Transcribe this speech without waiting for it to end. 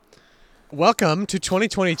Welcome to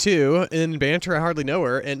 2022 in Banter I Hardly Know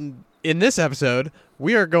Her, and in this episode,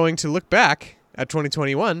 we are going to look back at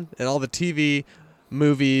 2021 and all the TV,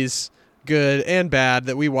 movies, good and bad,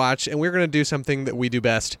 that we watch, and we're going to do something that we do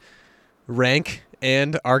best, rank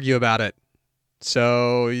and argue about it.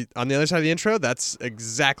 So, on the other side of the intro, that's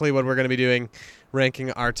exactly what we're going to be doing,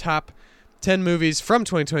 ranking our top 10 movies from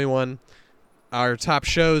 2021, our top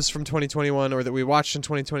shows from 2021 or that we watched in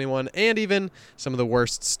 2021, and even some of the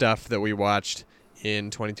worst stuff that we watched in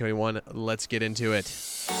 2021. Let's get into it.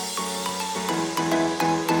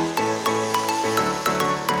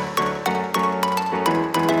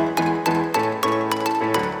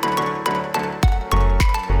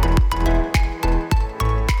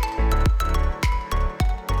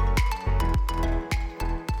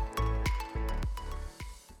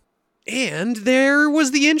 And there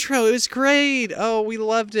was the intro. It was great. Oh, we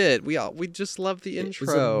loved it. We just loved the intro.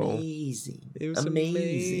 It was amazing. It was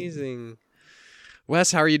amazing.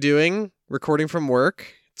 Wes, how are you doing? Recording from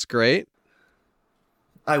work. It's great.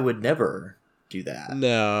 I would never do that.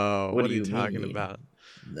 No. What are do you you talking mean? about?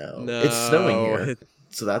 No. No. It's snowing here,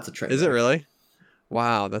 so that's a train. Is it really?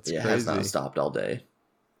 Wow, that's Yeah, crazy. it has not stopped all day.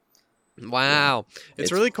 Wow. Yeah.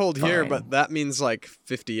 It's really cold here, fine. but that means like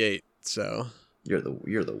 58, so You're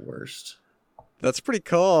the worst. that's pretty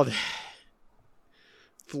cold.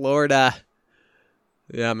 Florida.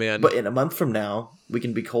 Yeah, man. But in a month from now, we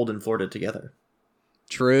can be cold in Florida together.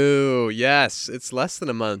 True. Yes. It's less than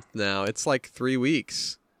a month now. It's like 3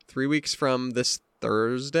 weeks. 3 weeks from this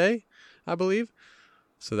Thursday, I believe.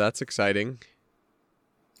 So that's exciting.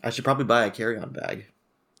 I should probably buy a carry-on bag.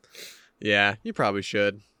 Yeah, you probably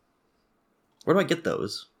should. Where do I get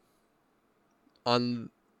those? On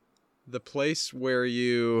the place where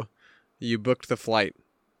you booked the flight.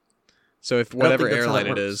 So if whatever think that's how airline it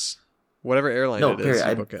it works. is, whatever airline No, it Perry, is,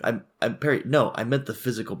 you book it. I'm Perry. No, I meant the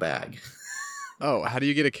physical bag. Oh, how do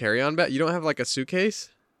you get a carry-on bag? You don't have like a suitcase?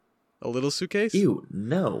 A little suitcase? Ew,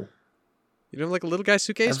 no. You don't have like a little guy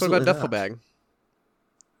suitcase? Absolutely What about duffel not. bag?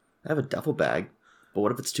 I have a duffel bag, but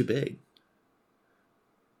what if it's too big?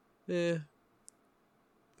 Yeah.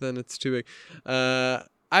 Then it's too big.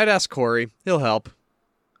 I'd ask Corey. He'll help.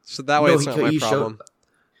 So that way No, it's he not co- my you problem.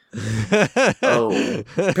 Oh,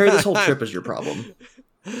 Perry, this whole trip is your problem.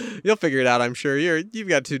 You'll figure it out, I'm sure. You've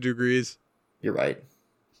got 2 degrees. You're right.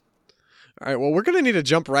 All right, well, we're going to need to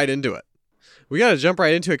jump right into it. We got to jump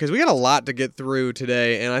right into it because we got a lot to get through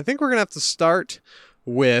today, and I think we're going to have to start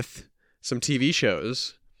with some TV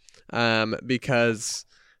shows because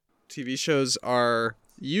TV shows are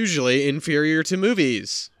usually inferior to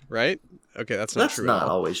movies, right? Okay, that's not true. That's not at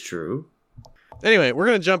all. always true. Anyway, we're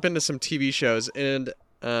going to jump into some TV shows, and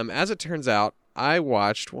as it turns out, I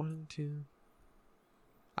watched 20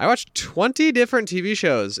 different TV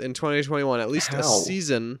shows in 2021, at least a How?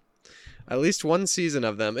 season. At least one season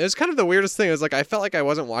of them. It was kind of the weirdest thing. It was like I felt like I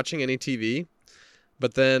wasn't watching any TV,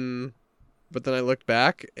 but then I looked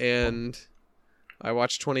back and I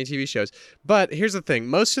watched 20 TV shows. But here's the thing: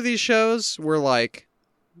 most of these shows were like,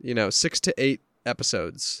 6 to 8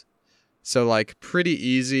 episodes, so like pretty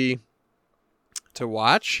easy to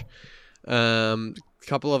watch. A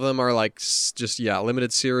couple of them are like just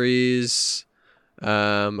limited series.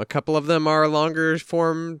 A couple of them are longer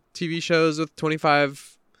form TV shows with 25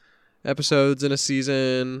 episodes in a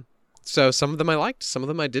season. So some of them I liked, some of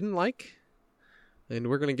them I didn't like. And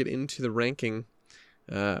we're going to get into the ranking.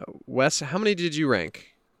 Wes, how many did you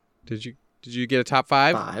rank? Did you get a top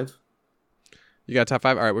 5? 5. You got a top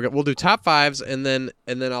 5? All right, we'll do top 5s and then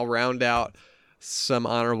I'll round out some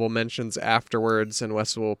honorable mentions afterwards, and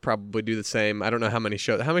Wes will probably do the same. I don't know how many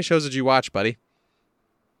shows. How many shows did you watch, buddy?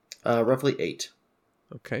 Roughly 8.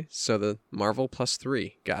 Okay, so the Marvel plus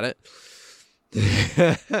 3. Got it.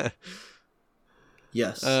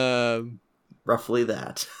 Yes. Um, Roughly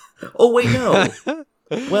that. Oh, wait, no.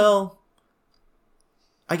 Well,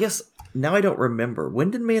 I guess now I don't remember.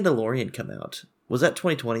 When did Mandalorian come out? Was that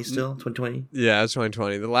 2020 still? 2020? Yeah, it's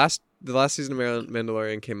 2020. The last season of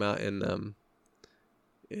Mandalorian came out in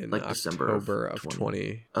Like December October of of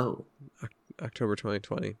 20 Oh. October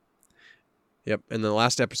 2020. Yep, and the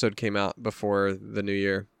last episode came out before the new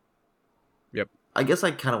year. Yep. I guess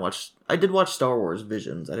I kind of watched... I did watch Star Wars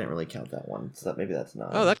Visions. I didn't really count that one, so maybe that's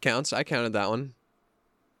not... Oh, that counts. I counted that one.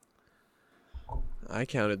 I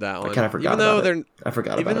counted that one. I kind of forgot even though about they're it. I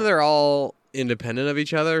forgot even about though it. they're all independent of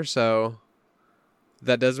each other, so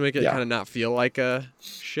that does make it Yeah. kind of not feel like a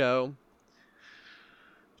show.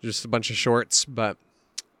 Just a bunch of shorts, but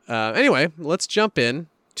anyway, let's jump in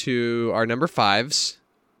to our number 5s.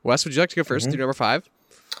 Wes, would you like to go 1st? Do number 5?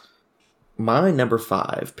 My number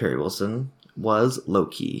 5, Perry Wilson, was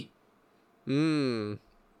Loki.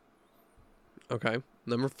 Okay.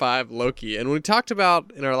 Number 5, Loki. And we talked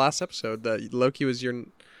about in our last episode that Loki was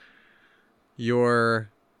your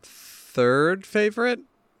third favorite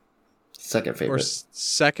Second or favorite.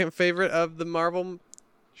 second favorite of the Marvel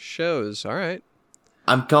shows. All right.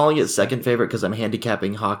 I'm calling it second favorite because I'm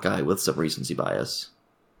handicapping Hawkeye with some recency bias.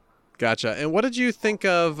 Gotcha. And what did you think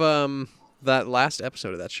of that last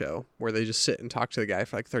episode of that show where they just sit and talk to the guy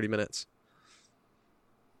for like 30 minutes?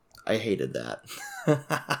 I hated that.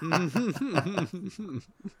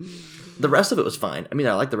 The rest of it was fine. I mean,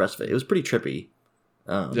 I liked the rest of it. It was pretty trippy.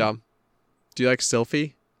 Yeah. Do you like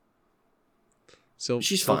Sylphie?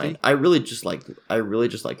 She's Sylphie? fine. I really just like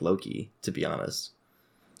Loki, to be honest.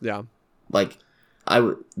 Yeah. Like,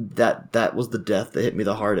 that was the death that hit me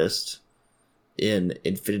the hardest in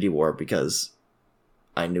Infinity War because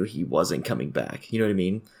I knew he wasn't coming back. You know what I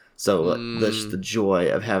mean? So the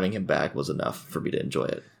joy of having him back was enough for me to enjoy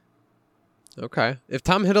it. Okay. If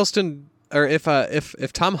Tom Hiddleston or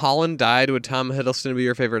if Tom Holland died, would Tom Hiddleston be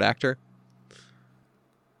your favorite actor?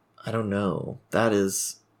 I don't know.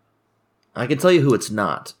 I can tell you who it's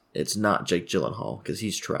not. It's not Jake Gyllenhaal because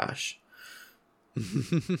he's trash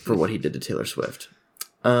for what he did to Taylor Swift.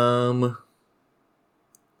 That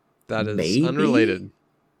is maybe? unrelated.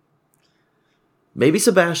 Maybe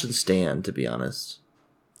Sebastian Stan, to be honest.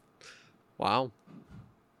 Wow.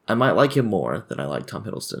 I might like him more than I like Tom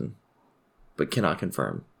Hiddleston, but cannot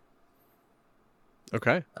confirm.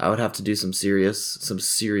 Okay. I would have to do some serious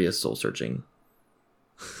soul searching.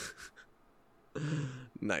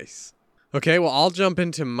 Nice. Okay, well, I'll jump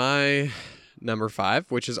into my number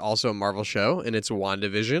 5, which is also a Marvel show, and it's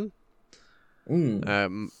WandaVision.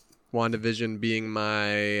 WandaVision being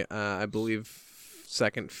my, I believe,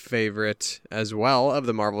 second favorite as well of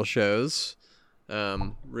the Marvel shows.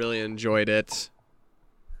 Really enjoyed it.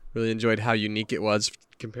 Really enjoyed how unique it was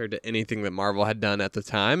compared to anything that Marvel had done at the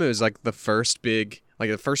time. It was like the first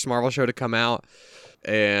Marvel show to come out.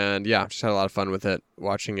 And yeah, just had a lot of fun with it.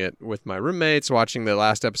 Watching it with my roommates, watching the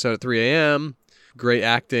last episode at 3 a.m. Great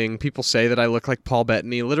acting. People say that I look like Paul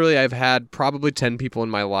Bettany. Literally, I've had probably 10 people in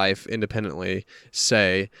my life independently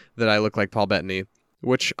say that I look like Paul Bettany,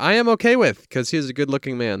 which I am okay with because he's a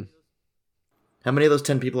good-looking man. How many of those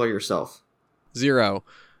 10 people are yourself? 0.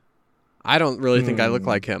 I don't really think I look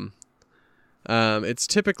like him. It's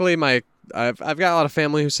typically I've got a lot of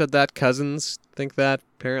family who said that. Cousins think that,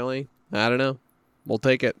 apparently. I don't know. We'll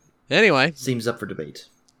take it. Anyway. Seems up for debate.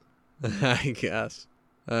 I guess.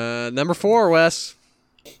 Number 4, Wes.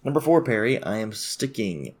 Number 4, Perry. I am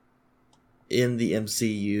sticking in the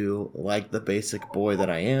MCU like the basic boy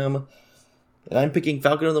that I am. And I'm picking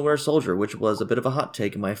Falcon and the Winter Soldier, which was a bit of a hot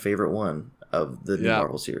take, my favorite one of the new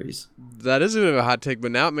Marvel series. That is a bit of a hot take,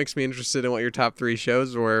 but now it makes me interested in what your top 3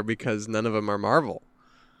 shows were because none of them are Marvel.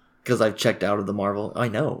 Because I've checked out of the Marvel. I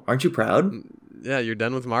know. Aren't you proud? Yeah, you're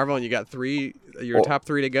done with Marvel and you got top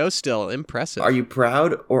 3 to go still. Impressive. Are you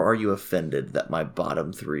proud or are you offended that my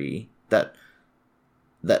bottom 3, that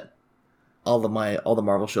all the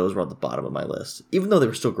Marvel shows were on the bottom of my list, even though they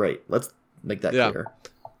were still great? Let's make that clear.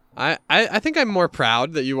 I think I'm more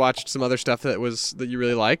proud that you watched some other stuff that you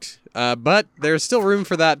really liked, but there's still room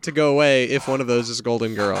for that to go away if one of those is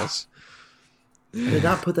Golden Girls. I did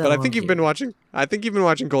not put that. But I think you've been watching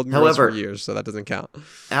Golden Girls for years, so that doesn't count.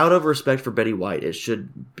 Out of respect for Betty White, it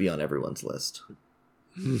should be on everyone's list.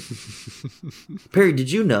 Perry,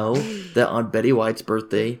 did you know that on Betty White's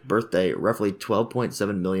birthday, roughly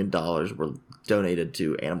 $12.7 million were donated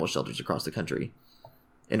to animal shelters across the country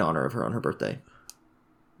in honor of her on her birthday?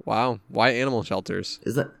 Wow. Why animal shelters?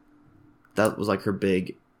 That was like her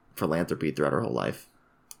big philanthropy throughout her whole life.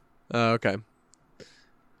 Oh, okay.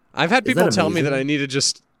 I've had people tell me that I need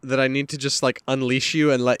to just like unleash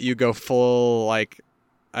you and let you go full, like,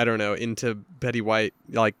 I don't know, into Betty White,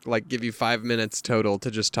 like give you 5 minutes total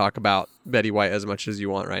to just talk about Betty White as much as you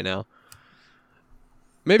want right now.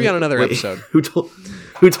 Maybe on another episode. Who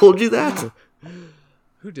told you that?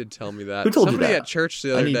 Who did tell me that? Who told you Somebody that? at church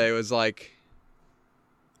the other day was like,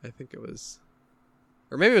 I think it was,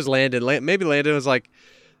 or maybe it was Landon. Maybe Landon was like,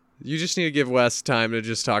 you just need to give Wes time to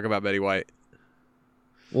just talk about Betty White.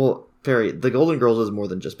 Well, Perry, the Golden Girls is more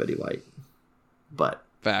than just Betty White. But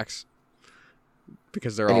facts.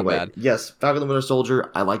 Because they're all bad. Yes, Falcon the Winter Soldier,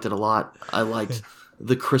 I liked it a lot. I liked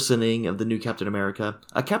the christening of the new Captain America.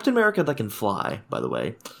 A Captain America that can fly, by the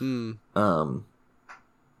way. I thought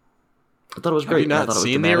it was great. Have you not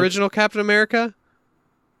seen the original Captain America?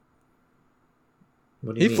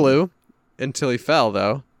 What do you mean? He flew until he fell,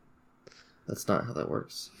 though. That's not how that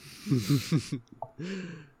works.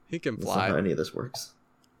 He can fly. That's not how any of this works.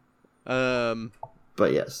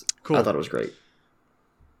 But yes, cool. I thought it was great.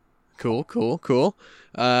 Cool, cool, cool.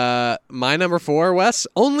 My number 4, Wes,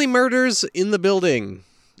 Only Murders in the Building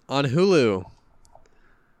on Hulu.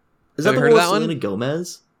 Is Have that you the heard one of that with Selena one?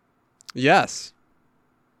 Gomez? Yes.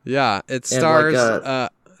 Yeah, it And like stars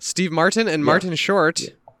Steve Martin and Martin Short. Yeah.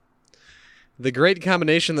 The great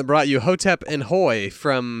combination that brought you Hotep and Hoy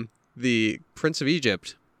from the Prince of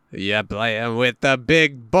Egypt. Yeah, playing with the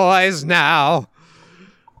big boys now.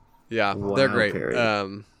 Yeah, they're Wow, great.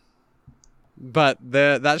 Perry. But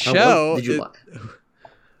that show, Did you like?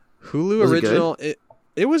 Hulu Was it original,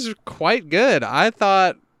 it was quite good. I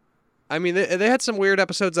thought, I mean, they had some weird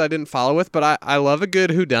episodes I didn't follow with, but I love a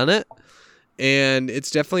good whodunit. And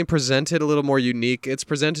it's definitely presented a little more unique. It's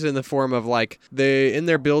presented in the form of like in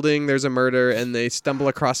their building there's a murder and they stumble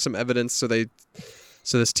across some evidence. So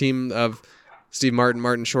this team of Steve Martin,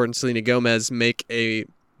 Martin Short, and Selena Gomez make a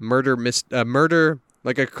murder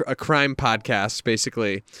like a crime podcast,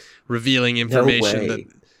 basically revealing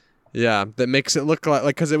information that makes it look like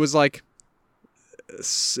because it was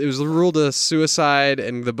ruled a suicide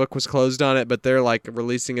and the book was closed on it, but they're like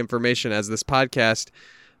releasing information as this podcast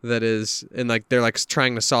that is, and like they're like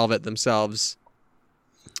trying to solve it themselves.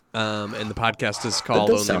 And the podcast is called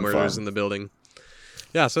Only Murders in the Building.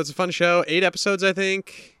 Yeah, so it's a fun show. 8 episodes, I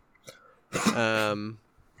think. Yeah.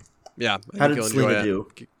 How did Selena do?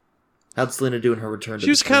 How'd Selena do in her return to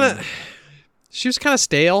the screen? She was kind of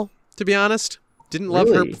stale, to be honest. Didn't love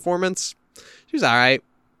her performance. She was all right.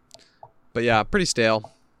 But yeah, pretty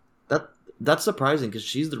stale. That's surprising because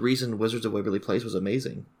she's the reason Wizards of Waverly Place was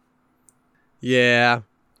amazing. Yeah.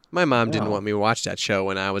 My mom didn't want me to watch that show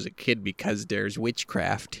when I was a kid because there's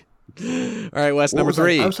witchcraft. All right, Wes, number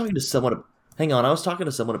 3. I was talking to someone. Hang on, I was talking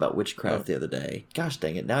to someone about witchcraft the other day. Gosh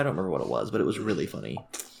dang it, now I don't remember what it was, but it was really funny.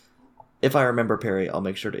 If I remember, Perry, I'll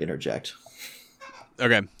make sure to interject.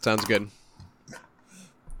 Okay, sounds good.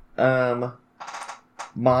 My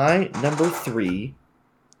number 3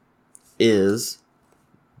 is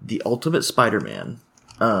The Ultimate Spider-Man.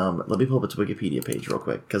 Let me pull up its Wikipedia page real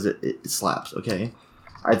quick, because it slaps, okay?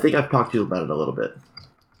 I think I've talked to you about it a little bit.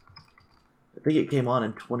 I think it came on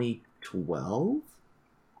in 2012?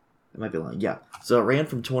 I might be lying. Yeah. So it ran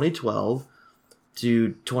from 2012 to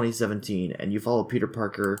 2017, and you follow Peter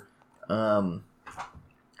Parker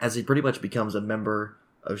as he pretty much becomes a member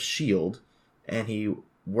of S.H.I.E.L.D., and he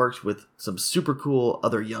works with some super cool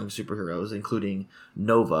other young superheroes, including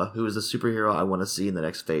Nova, who is a superhero I want to see in the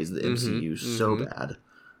next phase of the MCU so bad.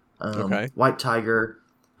 White Tiger,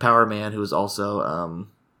 Power Man, who is also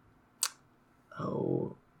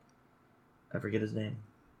I forget his name.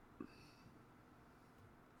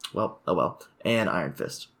 Well, and Iron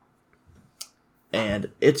Fist.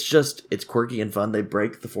 And it's quirky and fun. They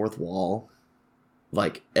break the fourth wall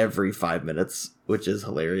like every 5 minutes, which is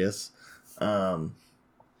hilarious.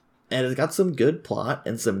 And it's got some good plot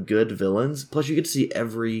and some good villains. Plus, you get to see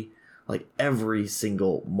every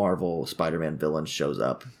single Marvel Spider-Man villain shows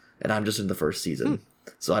up. And I'm just in the first season,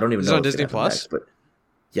 so I don't even know. It's on Disney Plus, next, but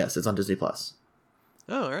yes, it's on Disney Plus.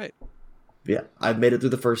 Oh, all right. Yeah, I've made it through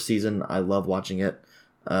the first season. I love watching it.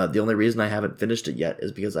 The only reason I haven't finished it yet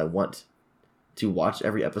is because I want to watch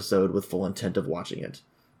every episode with full intent of watching it.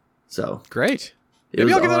 So great.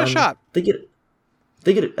 Maybe I'll give that a shot. I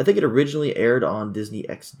think it originally aired on Disney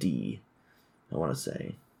XD. I want to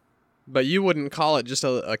say, but you wouldn't call it just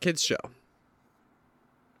a kids show.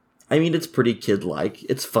 I mean, it's pretty kid-like.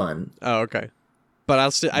 It's fun. Oh, okay. But I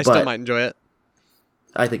still might enjoy it.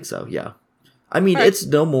 I think so. Yeah. I mean, it's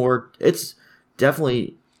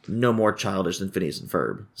definitely no more childish than Phineas and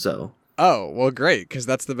Ferb. So. Oh well, great, because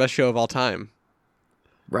that's the best show of all time.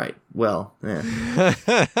 Right. Well, maybe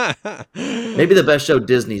the best show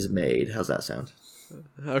Disney's made. How's that sound?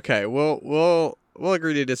 Okay. We'll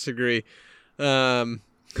agree to disagree.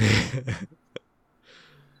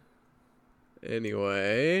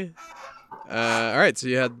 Anyway. All right. So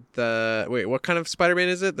you had what kind of Spider-Man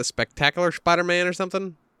is it? The Spectacular Spider-Man or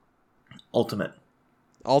something? Ultimate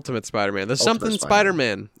Spider-Man. There's something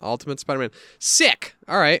Spider-Man. Ultimate Spider-Man. Sick.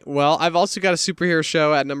 All right. Well, I've also got a superhero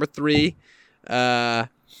show at number 3. I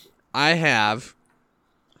have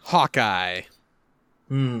Hawkeye.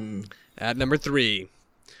 At number 3.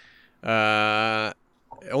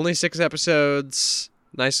 Only 6 episodes.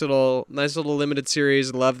 Nice little limited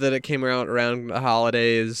series. Love that it came out around the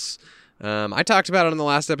holidays. I talked about it in the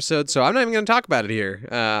last episode, so I'm not even going to talk about it here.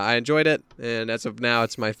 I enjoyed it, and as of now,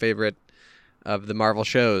 it's my favorite of the Marvel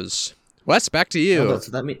shows. Wes, back to you. Oh,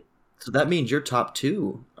 so that means your top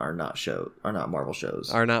 2 are not Marvel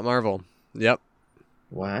shows. Are not Marvel. Yep.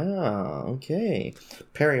 Wow. Okay.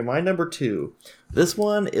 Perry, my number 2. This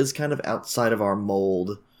one is kind of outside of our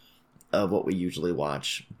mold of what we usually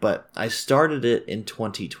watch. But I started it in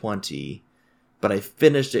 2020, but I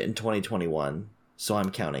finished it in 2021, so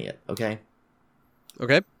I'm counting it, okay?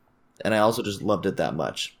 Okay. And I also just loved it that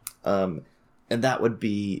much. And that would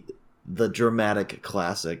be the dramatic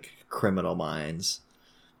classic Criminal Minds.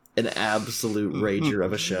 An absolute rager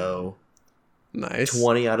of a show. Nice.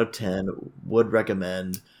 20 out of 10. Would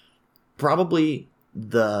recommend. Probably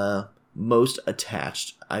the most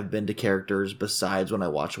attached I've been to characters besides when I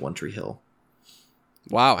watch One Tree Hill.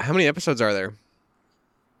 Wow. How many episodes are there?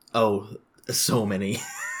 Oh, so many.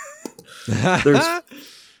 There's, I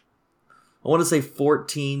want to say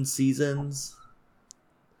 14 seasons.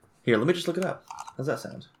 Here, let me just look it up. How's that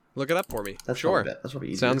sound? Look it up for me. That's sure. That's probably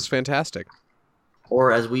easier. Sounds fantastic.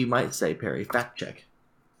 Or as we might say, Perry, fact check.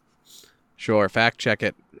 Sure. Fact check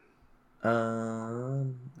it.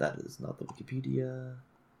 That is not the Wikipedia.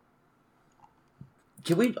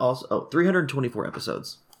 Can we also... Oh, 324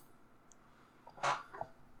 episodes.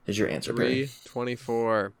 Is your answer, Perry?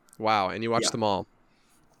 324. Wow. And you watched them all.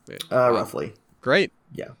 Roughly. Great.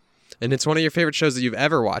 Yeah. And it's one of your favorite shows that you've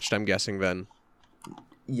ever watched, I'm guessing, then.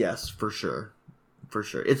 Yes, for sure. For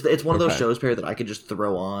sure. It's one of those shows, Perry, that I could just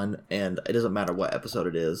throw on, and it doesn't matter what episode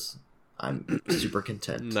it is. I'm super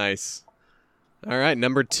content. Nice. All right,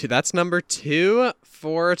 number 2. That's number 2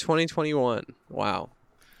 for 2021. Wow.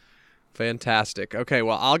 Fantastic. Okay,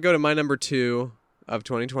 well, I'll go to my number 2 of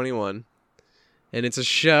 2021. And it's a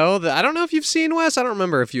show that I don't know if you've seen, Wes. I don't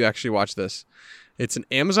remember if you actually watched this. It's an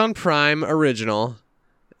Amazon Prime original,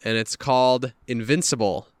 and it's called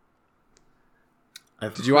Invincible.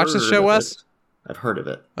 Did you watch this show, Wes? I've heard of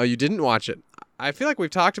it. Oh, you didn't watch it. I feel like we've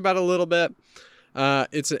talked about it a little bit.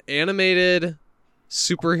 It's an animated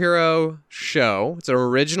superhero show. It's an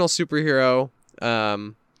original superhero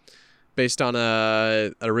based on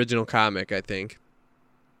an original comic, I think.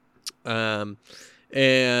 And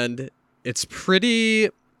it's pretty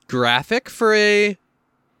graphic for in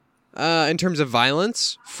terms of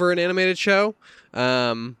violence for an animated show.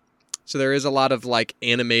 So there is a lot of like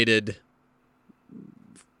animated,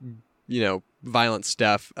 violent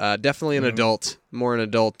stuff. Definitely an adult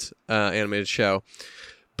animated show,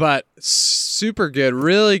 but super good,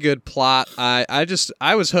 really good plot. I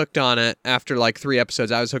was hooked on it after like 3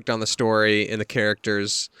 episodes. I was hooked on the story and the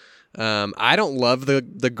characters. I don't love the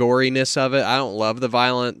goriness of it. I don't love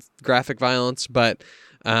the graphic violence, but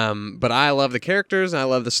I love the characters and I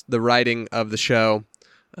love the writing of the show.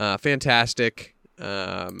 Fantastic.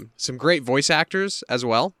 Some great voice actors as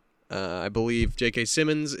well. I believe J.K.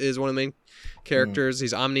 Simmons is one of the main characters.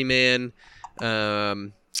 He's Omni-Man. Let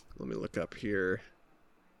me look up here.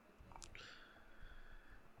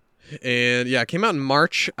 And yeah, it came out in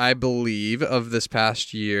March, I believe, of this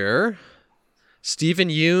past year. Stephen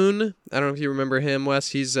Yeun, I don't know if you remember him,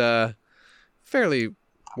 Wes. He's a fairly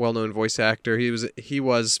well-known voice actor. He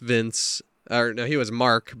was Vince, or no, he was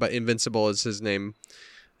Mark, but Invincible is his name.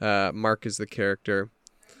 Mark is the character.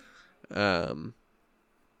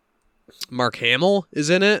 Mark Hamill is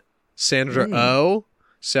in it. Sandra Oh,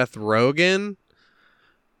 Seth Rogen,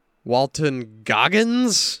 Walton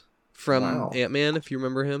Goggins from Ant-Man, if you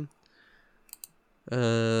remember him.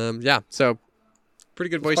 So pretty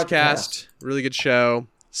good voice cast. Really good show.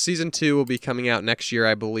 Season 2 will be coming out next year,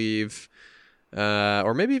 I believe.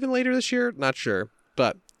 Or maybe even later this year. Not sure.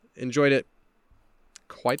 But enjoyed it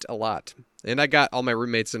quite a lot. And I got all my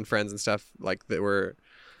roommates and friends and stuff like that were...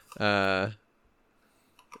 that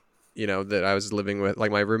I was living with,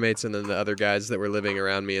 like my roommates and then the other guys that were living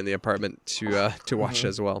around me in the apartment to watch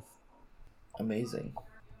as well. Amazing.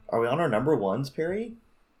 Are we on our number 1s, Perry?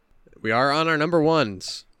 We are on our number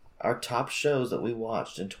 1s. Our top shows that we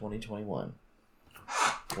watched in 2021.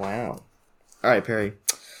 Wow. All right, Perry.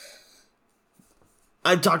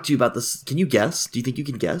 I talked to you about this. Can you guess? Do you think you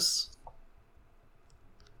can guess?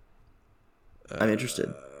 I'm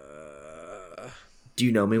interested. Do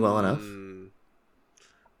you know me well enough?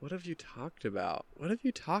 What have you talked about?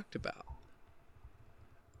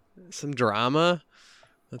 Some drama?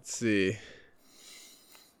 Let's see.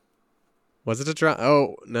 Was it a drama?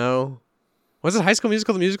 Oh, no. Was it High School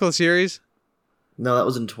Musical, the musical series? No, that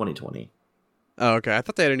was in 2020. Oh, okay. I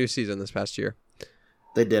thought they had a new season this past year.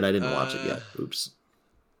 They did. I didn't watch it yet. Oops.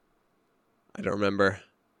 I don't remember.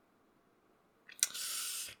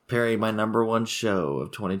 Perry, my number 1 show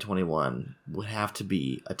of 2021 would have to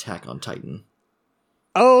be Attack on Titan.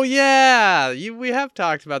 Oh, yeah. We have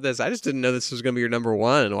talked about this. I just didn't know this was going to be your number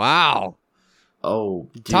 1. Wow. Oh,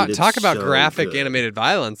 dude, talk about so graphic good. Animated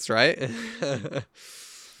violence, right?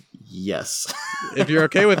 Yes. If you're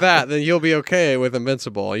okay with that, then you'll be okay with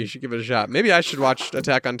Invincible. You should give it a shot. Maybe I should watch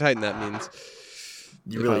Attack on Titan, that means.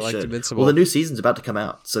 You if really I liked should. Invincible. Well, the new season's about to come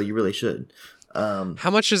out, so you really should. How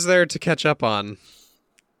much is there to catch up on?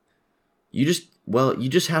 You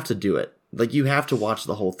just have to do it. Like, you have to watch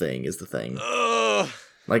the whole thing is the thing. Ugh.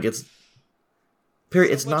 Like, it's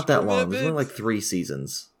not that long. There's only like 3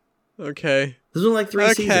 seasons. Okay. There's only like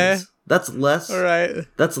 3 seasons. That's less. All right.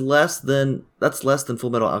 That's less than Full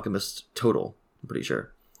Metal Alchemist total. I'm pretty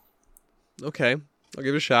sure. Okay. I'll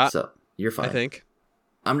give it a shot. So you're fine. I think.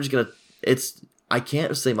 I'm just gonna. I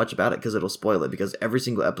can't say much about it because it'll spoil it. Because every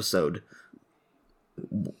single episode,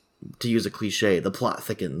 to use a cliche, the plot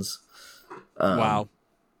thickens. Wow.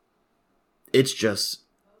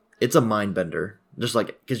 It's a mind bender. Just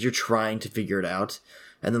like, because you're trying to figure it out,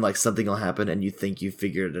 and then like something will happen, and you think you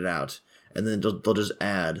figured it out, and then they'll just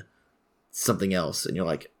add something else, and you're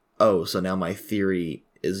like, oh, so now my theory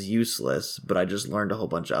is useless, but I just learned a whole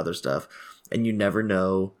bunch of other stuff, and you never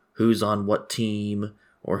know who's on what team,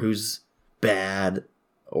 or who's bad,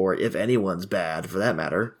 or if anyone's bad for that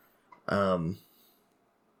matter.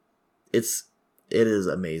 It is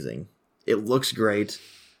amazing. It looks great.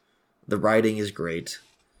 The writing is great.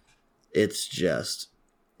 It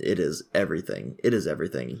is everything. It is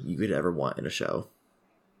everything you could ever want in a show.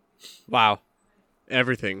 Wow.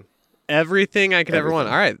 Everything I could ever want.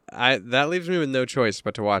 All right. That leaves me with no choice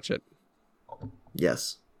but to watch it.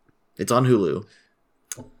 Yes. It's on Hulu.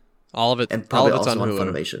 All of it. And probably all of it's also on on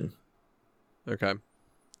Hulu. Funimation. Okay.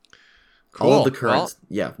 Cool. All of the current...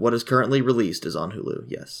 what is currently released is on Hulu,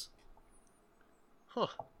 yes. Huh.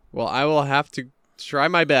 Well, I will have to try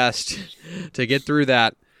my best to get through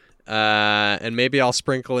that. And maybe I'll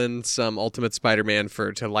sprinkle in some Ultimate Spider-Man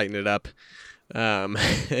to lighten it up.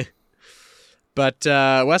 But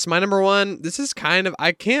Wes, my number one, this is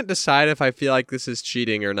I can't decide if I feel like this is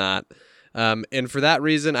cheating or not. And for that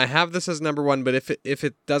reason, I have this as number one, but if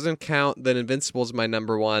it doesn't count, then Invincible is my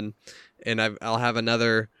number one. And I'll have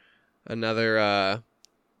another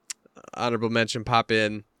honorable mention pop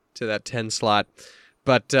in to that 10 slot.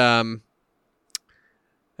 But at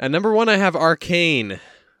number one, I have Arcane.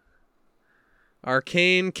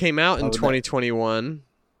 Arcane came out in 2021,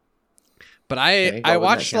 but I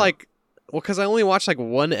watched because I only watched like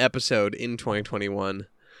one episode in 2021.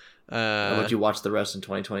 But you watched the rest in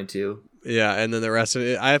 2022. Yeah, and then the rest of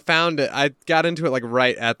it, I found it. I got into it like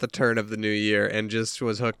right at the turn of the new year and just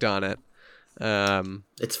was hooked on it.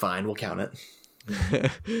 It's fine. We'll count it.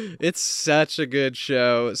 It's such a good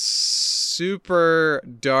show. Super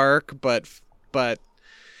dark, but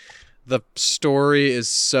the story is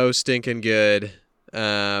so stinking good.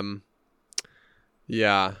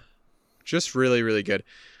 Yeah, just really, really good.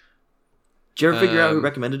 Did you ever figure out who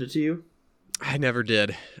recommended it to you? I never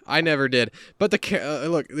did. But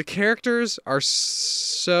the characters are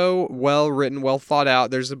so well written, well thought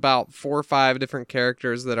out. There's about 4 or 5 different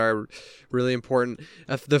characters that are really important.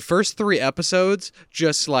 The first 3 episodes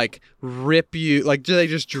just like rip you, like they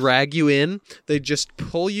just drag you in. They just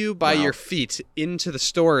pull you by your feet into the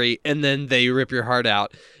story, and then they rip your heart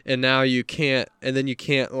out. And now you can't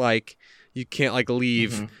leave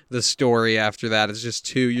the story after that. It's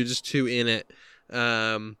just you're just too in it.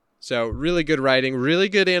 So really good writing, really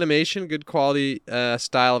good animation, good quality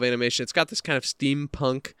style of animation. It's got this kind of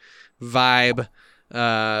steampunk vibe,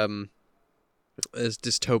 this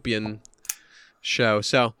dystopian show.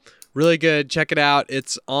 So really good. Check it out.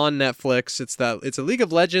 It's on Netflix. It's a League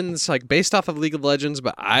of Legends, like based off of League of Legends,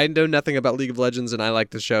 but I know nothing about League of Legends and I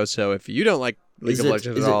like the show. So if you don't like League of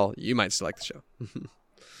Legends at all, you might still like the show.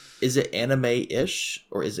 Is it anime-ish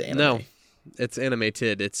or is it anime? No, it's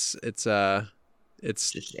animated. It's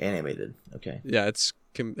just animated. Okay. Yeah, it's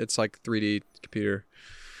like 3D computer.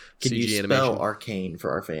 Can CG you spell animation. Arcane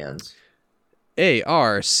for our fans?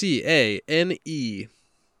 Arcane. And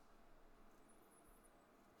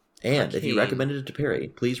Arcane. If you recommended it to Perry,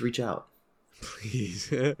 please reach out.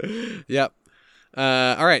 Please. Yep.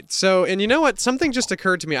 All right. So, and you know what? Something just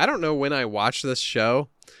occurred to me. I don't know when I watched this show,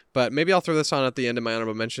 but maybe I'll throw this on at the end of my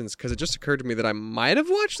honorable mentions because it just occurred to me that I might have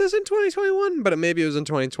watched this in 2021, but maybe it was in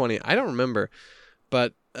 2020. I don't remember.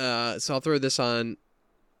 But so I'll throw this on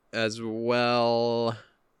as well.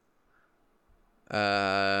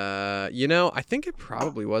 I think it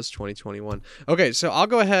probably was 2021. Okay, so I'll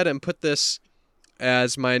go ahead and put this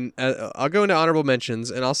as my. I'll go into honorable mentions,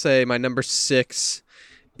 and I'll say my number 6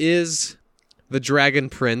 is The Dragon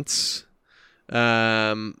Prince,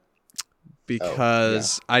 because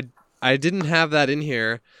I didn't have that in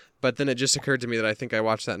here. But then it just occurred to me that I think I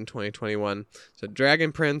watched that in 2021. So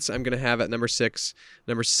Dragon Prince, I'm going to have at number 6.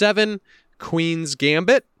 Number 7, Queen's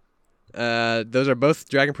Gambit. Those are both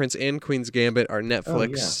Dragon Prince and Queen's Gambit are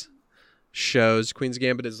Netflix shows. Queen's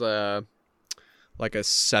Gambit is like a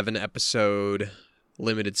 7-episode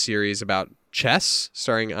limited series about chess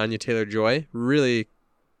starring Anya Taylor-Joy. Really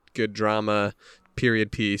good drama,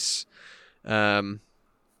 period piece. Number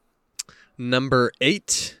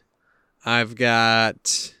 8, I've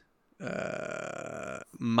got I've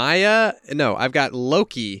got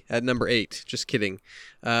Loki at number 8. Just kidding.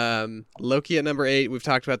 Loki at number 8. We've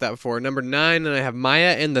talked about that before. Number 9, and I have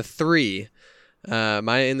Maya and the 3.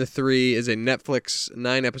 Maya and the 3 is a Netflix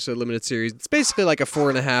 9-episode limited series. It's basically like a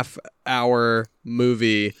 4.5-hour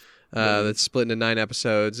movie that's split into 9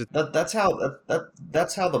 episodes. That's how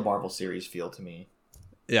the Marvel series feel to me.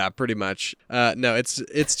 Yeah, pretty much. No,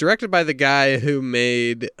 it's directed by the guy who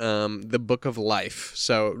made The Book of Life.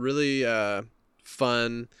 So really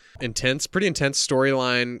fun, pretty intense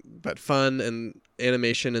storyline, but fun, and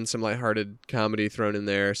animation and some lighthearted comedy thrown in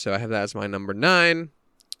there. So I have that as my number 9.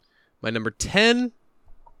 My number 10,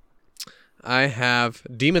 I have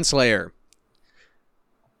Demon Slayer.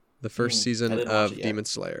 The first season of Demon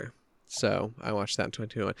Slayer. So I watched that in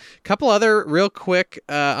 2021. A couple other real quick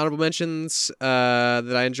honorable mentions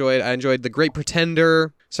that I enjoyed. I enjoyed The Great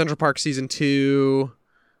Pretender, Central Park Season 2,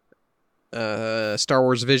 Star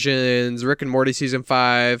Wars Visions, Rick and Morty Season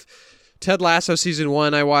 5, Ted Lasso Season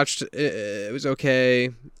 1 I watched. It was okay.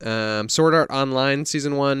 Sword Art Online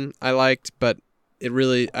Season 1 I liked, but it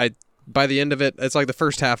really... by the end of it, it's like the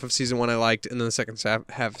first half of Season 1 I liked, and then the second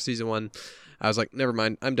half of Season 1, I was like, never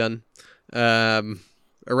mind, I'm done.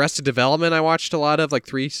 Arrested Development I watched a lot of, like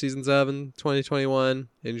 3 seasons of in 2021.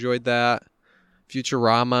 Enjoyed that.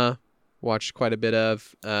 Futurama, watched quite a bit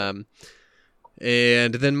of. And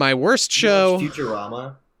then my worst show... You watched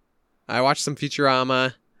Futurama? I watched some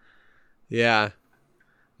Futurama. Yeah.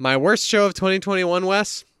 My worst show of 2021,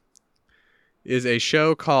 Wes, is a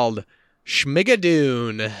show called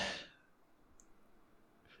Schmigadoon.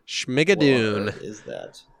 Schmigadoon. What is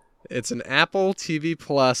that? It's an Apple TV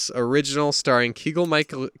Plus original starring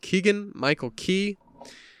Keegan-Michael Key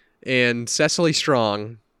and Cecily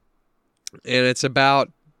Strong. And it's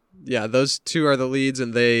about, those two are the leads,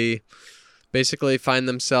 and they basically find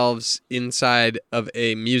themselves inside of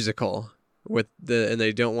a musical and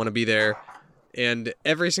they don't want to be there. And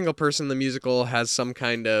every single person in the musical has some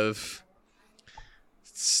kind of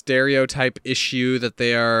stereotype issue that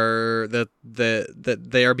they are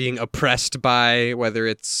being oppressed by, whether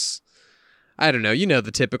it's, I don't know,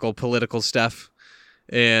 the typical political stuff,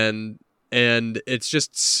 and it's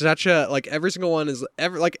just such a, like, every single one is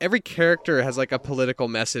every character has like a political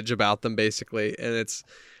message about them basically, and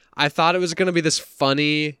I thought it was going to be this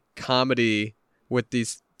funny comedy with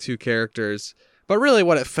these two characters, but really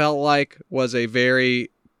what it felt like was a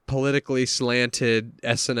very politically slanted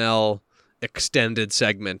SNL extended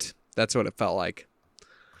segment. That's what it felt like.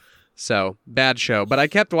 So, bad show. But I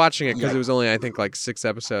kept watching it because it was only, I think, like 6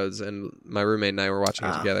 episodes, and my roommate and I were watching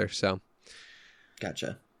it together. So,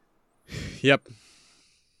 gotcha. Yep.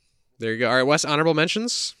 There you go. All right, Wes, honorable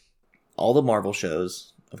mentions? All the Marvel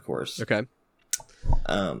shows, of course. Okay.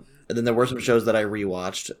 And then there were some shows that I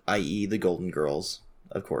rewatched, i.e. The Golden Girls,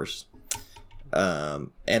 of course. And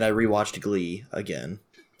I rewatched Glee again,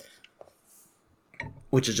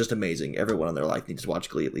 which is just amazing. Everyone in their life needs to watch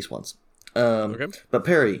Glee at least once. Okay. But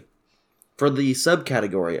Perry, for the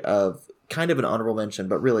subcategory of kind of an honorable mention,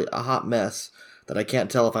 but really a hot mess that I can't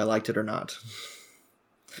tell if I liked it or not.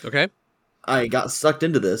 Okay. I got sucked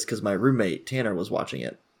into this because my roommate, Tanner, was watching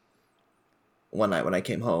it one night when I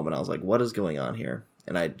came home, and I was like, what is going on here?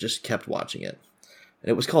 And I just kept watching it. And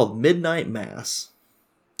it was called Midnight Mass.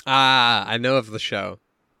 Ah, I know of the show.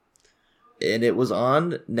 And it was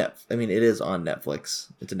on it is on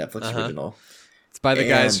Netflix. It's a Netflix original. It's by the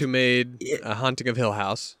guys who made A Haunting of Hill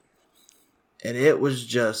House. And it was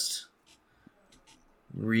just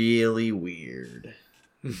really weird.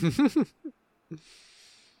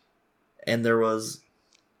 And there was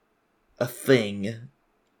a thing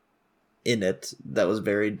in it that was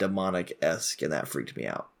very demonic-esque, and that freaked me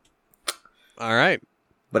out. All right.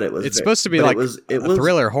 But it's supposed to be like a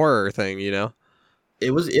thriller horror thing,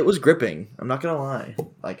 It was gripping. I'm not gonna lie.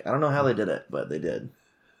 Like, I don't know how they did it, but they did.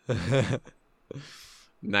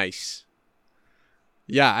 Nice.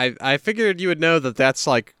 Yeah, I figured you would know that that's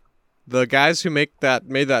like the guys who made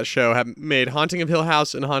that show have made Haunting of Hill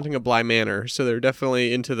House and Haunting of Bly Manor, so they're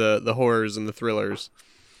definitely into the horrors and the thrillers.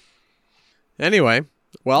 Anyway,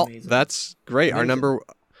 well, amazing. That's great. Amazing. Our number.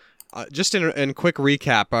 Just in quick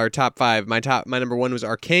recap, our top 5. My number 1 was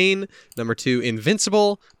Arcane. Number 2,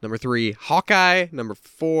 Invincible. Number 3, Hawkeye. Number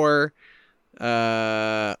 4,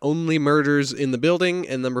 Only Murders in the Building.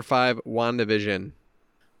 And number 5, WandaVision.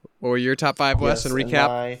 What were your top 5, Wes? And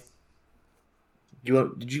recap.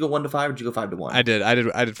 Did you go 1 to 5 or did you go 5 to 1? I did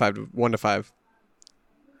 1 to 5.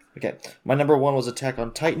 Okay, my number 1 was Attack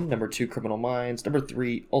on Titan. Number 2, Criminal Minds. Number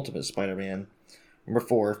 3, Ultimate Spider-Man. Number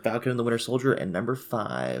 4, Falcon and the Winter Soldier. And number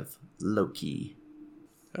 5, Loki.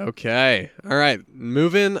 Okay. All right.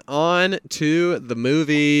 Moving on to the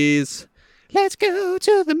movies. Let's go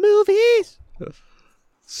to the movies.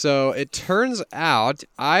 So it turns out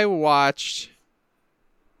I watched,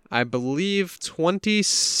 I believe,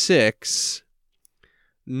 26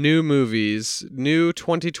 new movies, new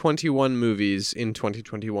 2021 movies in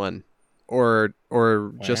 2021, or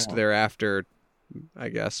just thereafter, I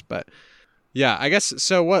guess. But yeah, I guess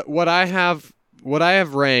so. What I have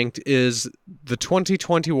ranked is the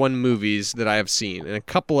 2021 movies that I have seen, and a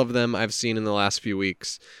couple of them I've seen in the last few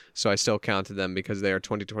weeks, so I still counted them because they are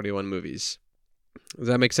 2021 movies. Does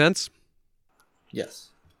that make sense?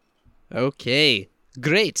 Yes. Okay.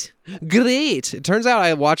 Great. It turns out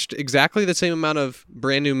I watched exactly the same amount of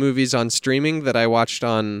brand new movies on streaming that I watched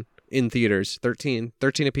in theaters. 13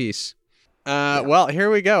 apiece. Well, here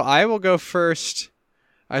we go. I will go first,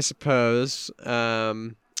 I suppose.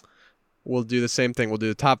 We'll do the same thing. We'll do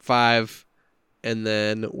the top 5, and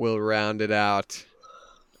then we'll round it out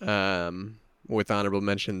with honorable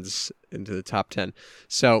mentions into the top 10.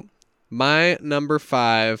 So my number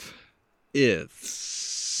 5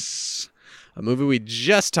 is a movie we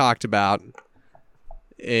just talked about,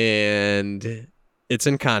 and it's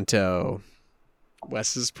Encanto.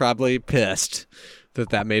 Wes is probably pissed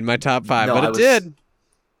that made my top 5, but it did.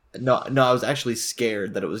 No, I was actually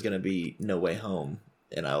scared that it was going to be No Way Home,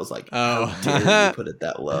 and I was like, how dare you put it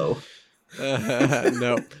that low?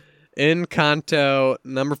 No. Encanto,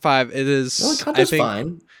 number 5. It is. No, Encanto's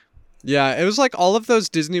fine. Yeah, it was like all the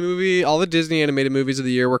Disney animated movies of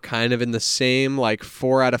the year were kind of in the same, like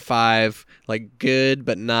 4 out of 5, like good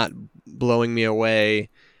but not blowing me away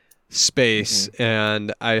space. Mm-hmm.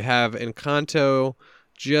 And I have Encanto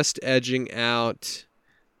just edging out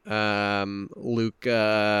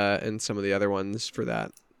Luca and some of the other ones for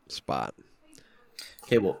that spot.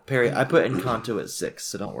 Okay, well, Perry, I put Encanto at 6,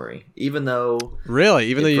 so don't worry. Even though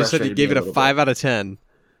you said you gave it a 5 out of 10.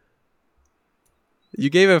 You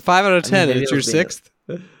gave it a 5 out of 10, and it's your 6th?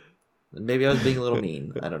 Maybe I was being a little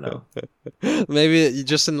mean. I don't know. Maybe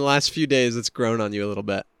just in the last few days it's grown on you a little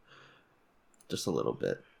bit. Just a little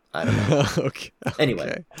bit. I don't know. Okay.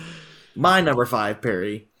 Anyway, my number 5,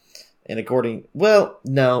 Perry, and I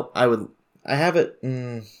have it.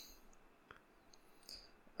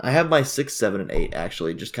 I have my 6, 7, and 8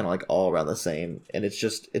 actually, just kind of like all around the same, and it's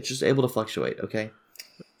just able to fluctuate. Okay.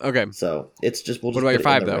 So it's just what about your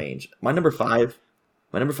 5 though? Range. My number 5,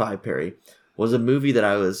 Perry, was a movie that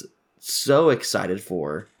I was so excited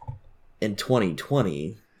for in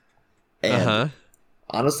 2020, and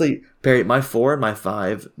honestly, Perry, my 4 and my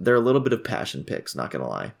 5, they're a little bit of passion picks. Not gonna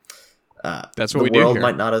lie. That's what we do here. The world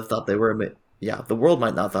might not have thought they were. The world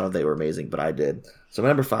might not have thought they were amazing, but I did. So my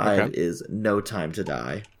number 5 is No Time to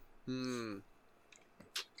Die,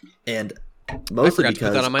 and mostly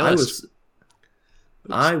because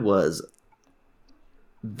I was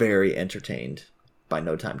very entertained by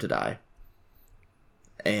No Time to Die,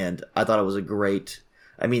 and I thought it was a great.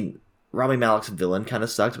 I mean, Rami Malek's villain kind of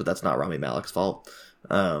sucked, but that's not Rami Malek's fault.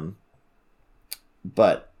 But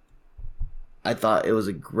I thought it was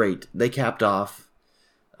a great. They capped off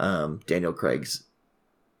Daniel Craig's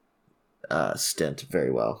stint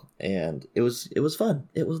very well, and it was fun.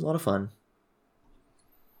 It was a lot of fun.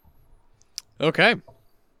 Okay,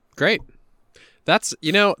 great. That's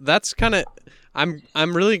kind of.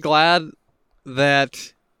 I'm really glad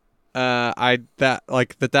that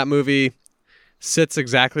that movie sits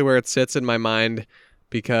exactly where it sits in my mind,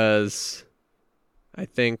 because I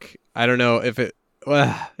don't know if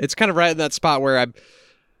it's kind of right in that spot where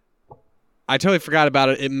I totally forgot about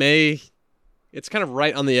it. It's kind of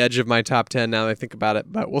right on the edge of my top 10 now that I think about it,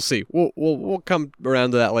 but we'll see. We'll come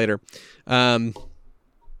around to that later.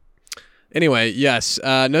 Anyway, yes,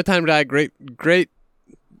 No Time to Die, great.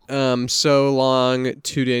 So long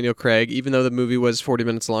to Daniel Craig, even though the movie was 40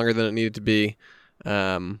 minutes longer than it needed to be.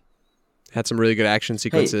 Had some really good action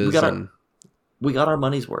sequences. Hey, we got our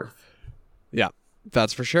money's worth. Yeah,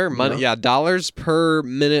 that's for sure. Money, yeah, dollars per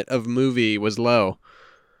minute of movie was low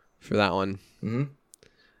for that one. Mm-hmm.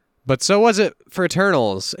 But so was it for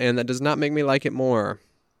Eternals, and that does not make me like it more.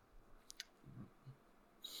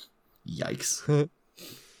 Yikes.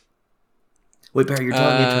 Wait, Barry, you're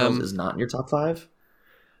telling me Eternals is not in your top 5?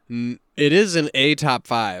 It is in a top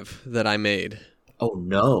 5 that I made. Oh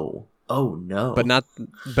no! But not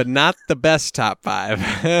the best top 5.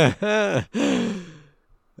 Yeah.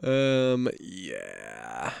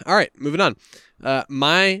 All right, moving on.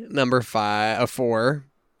 My number 4,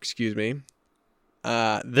 excuse me,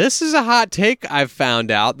 This is a hot take I've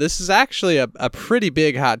found out. This is actually a pretty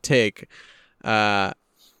big hot take. I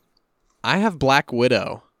have Black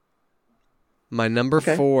Widow. My number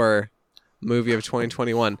 4 movie of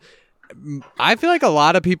 2021. I feel like a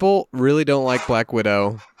lot of people really don't like Black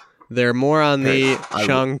Widow. They're more on the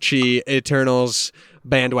Shang-Chi Eternals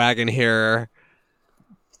bandwagon here.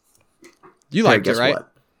 You liked it, right?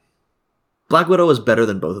 What? Black Widow was better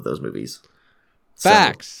than both of those movies.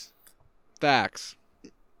 Facts.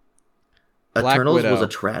 Eternals was a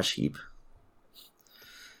trash heap.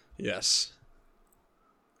 Yes.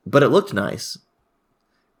 But it looked nice.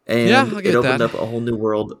 And it opened up a whole new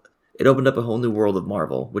world. It opened up a whole new world of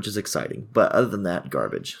Marvel, which is exciting. But other than that,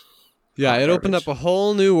 garbage. Yeah, it opened up a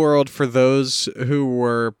whole new world for those who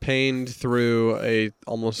were pained through a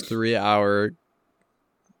almost 3-hour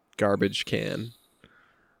garbage can.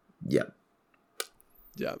 Yep.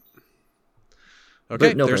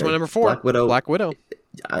 Okay, there's my number 4. Black Widow.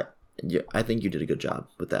 I think you did a good job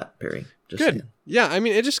with that, Perry. Just good. Saying. Yeah, I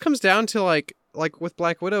mean, it just comes down to like with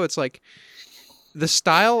Black Widow, it's like the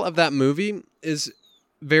style of that movie is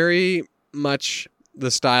very much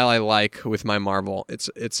the style I like with my Marvel.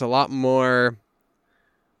 It's a lot more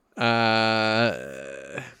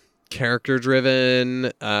character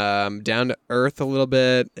driven, down to earth a little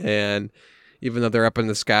bit, and even though they're up in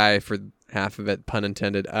the sky for half of it, pun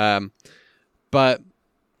intended. But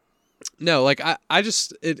no, like I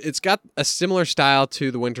just it's got a similar style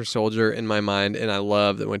to the Winter Soldier in my mind, and I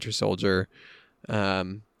love the Winter Soldier.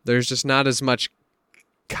 There's just not as much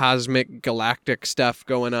cosmic galactic stuff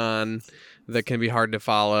going on that can be hard to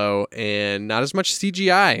follow, and not as much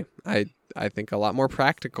CGI. I think a lot more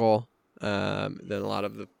practical than a lot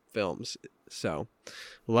of the films. So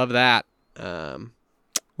love that.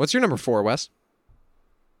 What's your number 4, Wes?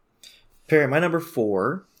 Perry, my number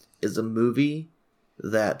 4 is a movie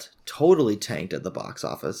that totally tanked at the box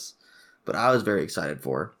office, but I was very excited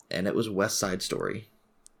for, and it was West Side Story.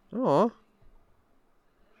 Oh,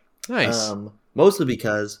 nice. Mostly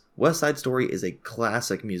because West Side Story is a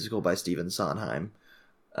classic musical by Stephen Sondheim.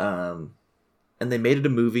 And they made it a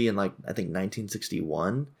movie in, like, I think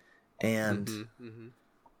 1961. And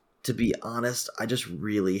to be honest, I just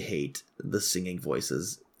really hate the singing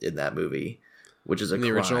voices in that movie, which is a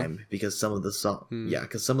crime original? Because some of the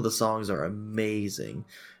songs are amazing.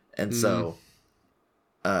 And so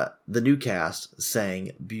the new cast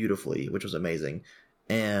sang beautifully, which was amazing.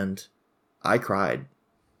 And I cried.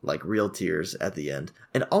 Like real tears at the end.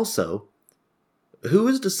 And also, who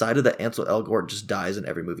has decided that Ansel Elgort just dies in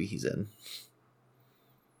every movie he's in?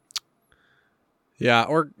 Yeah,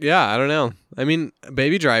 I don't know. I mean,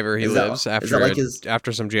 Baby Driver, he lives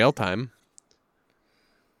after some jail time.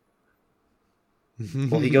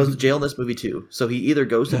 Well, he goes to jail in this movie too. So he either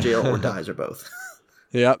goes to jail or dies or both.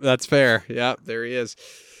 Yep, that's fair. Yep, there he is.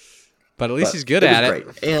 But at least he's good at it.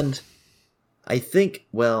 Great. And I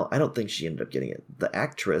don't think she ended up getting it. The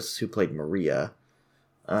actress who played Maria,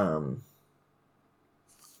 I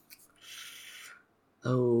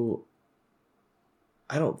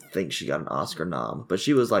don't think she got an Oscar nom, but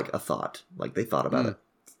she was like a thought. Like they thought about it.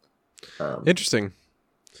 Interesting.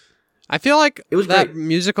 I feel like it was that great.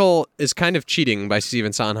 Musical is kind of cheating by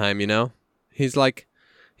Stephen Sondheim, you know? He's like,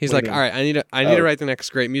 all right, I need to write the next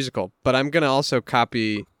great musical, but I'm going to also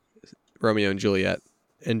copy Romeo and Juliet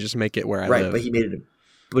and just make it where I live. Right, but he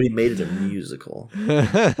made it a musical.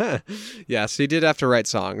 Yes, he did have to write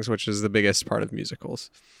songs, which is the biggest part of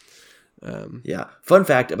musicals. Yeah. Fun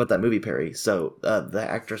fact about that movie, Perry. So the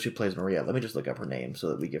actress who plays Maria, let me just look up her name so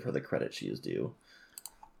that we give her the credit she is due.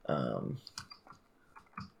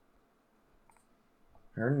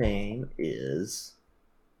 Her name is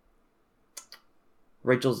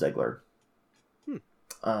Rachel Zegler.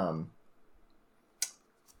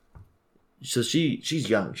 So she's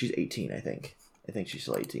young. She's 18, I think. I think she's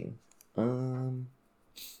still 18.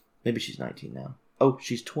 Maybe she's 19 now. Oh,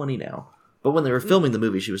 she's 20 now. But when they were filming the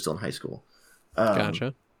movie, she was still in high school.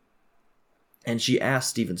 Gotcha. And she asked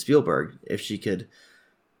Steven Spielberg if she could,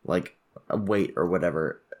 like, wait or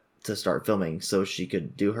whatever to start filming so she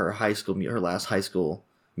could do her last high school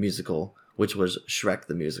musical, which was Shrek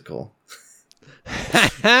the Musical.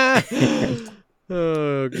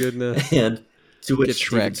 Oh, goodness. And to which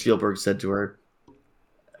Steven Spielberg said to her,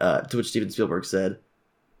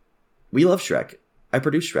 "We love Shrek. I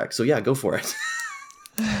produced Shrek, so yeah, go for it."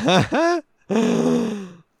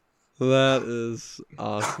 That is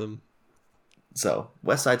awesome. So,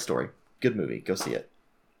 West Side Story. Good movie. Go see it.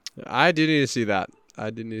 I do need to see that.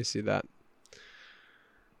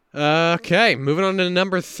 Okay, moving on to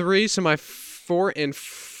number 3. So my 4 and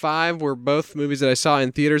 5 were both movies that I saw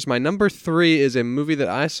in theaters. My number 3 is a movie that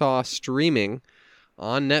I saw streaming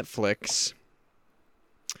on Netflix,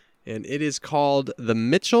 and it is called The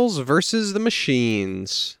Mitchells versus the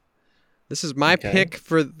Machines. This is my pick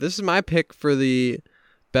for the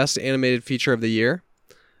best animated feature of the year.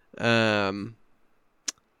 And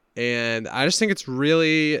I just think it's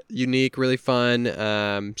really unique, really fun.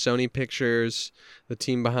 Sony Pictures, the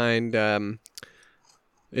team behind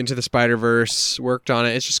Into the Spider-Verse, worked on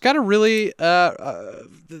it. It's just got a really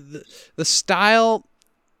the style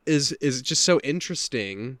is just so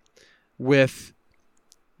interesting, with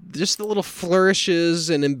just the little flourishes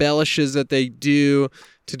and embellishes that they do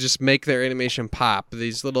to just make their animation pop.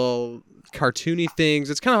 These little cartoony things.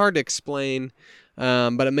 It's kind of hard to explain,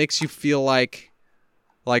 but it makes you feel like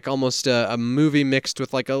almost a movie mixed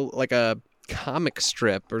with like a comic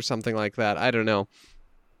strip or something like that. I don't know,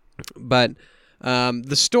 but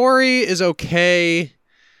the story is okay.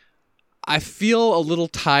 I feel a little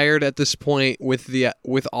tired at this point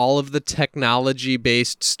with all of the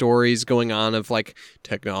technology-based stories going on, of like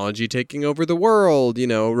technology taking over the world.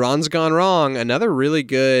 Ron's Gone Wrong, another really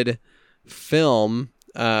good film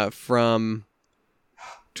from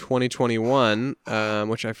 2021,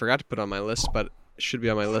 which I forgot to put on my list, but it should be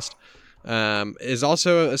on my list. Is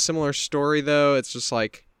also a similar story, though. It's just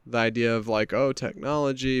like the idea of like, oh,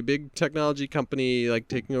 big technology company like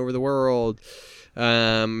taking over the world.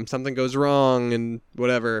 Something goes wrong and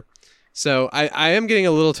whatever. So I am getting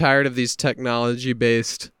a little tired of these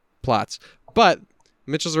technology-based plots. But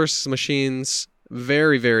Mitchells vs. Machines,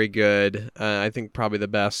 very, very good. I think probably the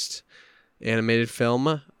best animated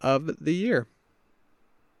film of the year.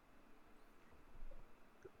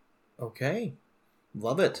 Okay.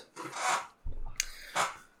 Love it.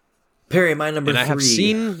 Perry, my number 3. And I have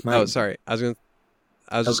seen... Oh, sorry. I was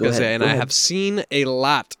just going to say, and I have seen a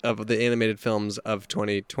lot of the animated films of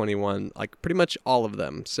 2021, like pretty much all of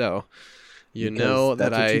them. So, because know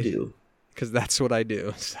that I do. Because that's what I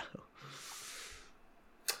do. So.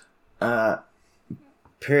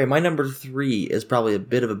 Perry, my number 3 is probably a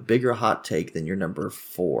bit of a bigger hot take than your number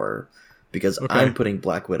 4, because I'm putting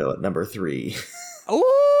Black Widow at number 3.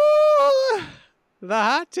 Oh, the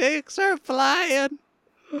hot takes are flying.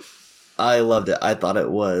 I loved it. I thought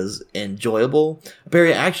it was enjoyable.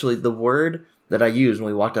 Barry, actually, the word that I used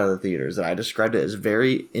when we walked out of the theaters, that I described it as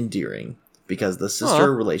very endearing, because the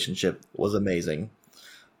sister relationship was amazing.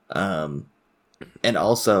 And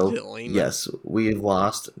also, yes, we've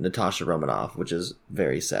lost Natasha Romanoff, which is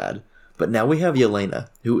very sad. But now we have Yelena,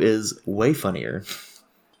 who is way funnier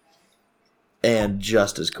and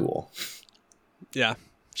just as cool. Yeah,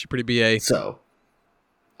 she's pretty BA. So,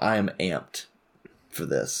 I am amped for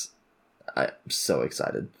this. I'm so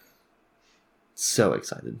excited. So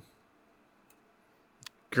excited.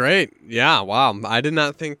 Great. Yeah, wow. I did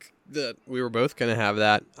not think that we were both going to have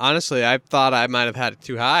that. Honestly, I thought I might have had it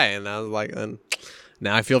too high, and I was like,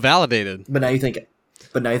 now I feel validated. But now you think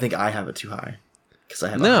I have it too high, because I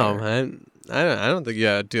have I don't think you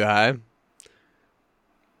have it too high.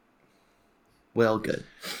 Well, good.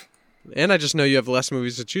 And I just know you have less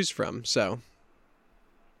movies to choose from, so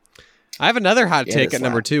I have another hot take at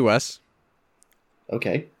number 2, Wes.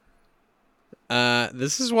 Okay.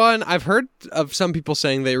 This is one I've heard of some people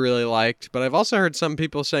saying they really liked, but I've also heard some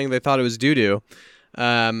people saying they thought it was doo-doo.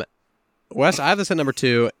 Wes, I have this at number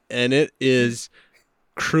 2, and it is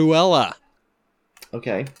Cruella.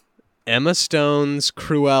 Okay. Emma Stone's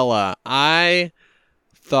Cruella. I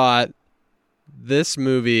thought this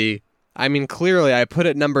movie... I mean, clearly, I put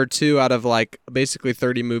it number 2 out of like basically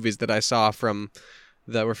 30 movies that I saw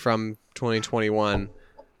that were from 2021,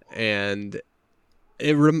 and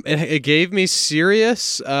it gave me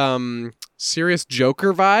serious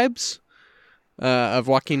Joker vibes of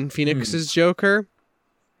Joaquin Phoenix's Joker,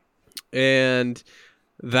 and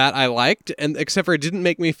that I liked, and except for it didn't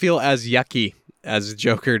make me feel as yucky as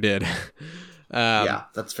Joker did. Yeah,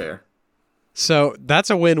 that's fair. So that's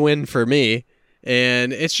a win-win for me.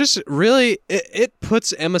 And it's just really, it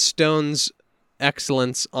puts Emma Stone's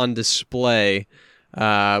excellence on display.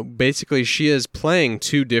 Basically, she is playing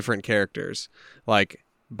 2 different characters.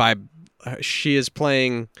 She is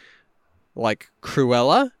playing like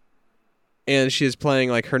Cruella, and she is playing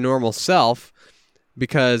like her normal self,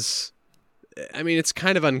 because, I mean, it's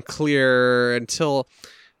kind of unclear until,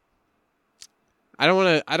 I don't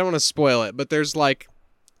want to spoil it, but there's like,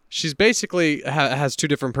 she's basically has 2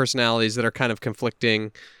 different personalities that are kind of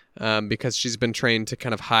conflicting, because she's been trained to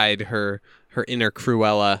kind of hide her inner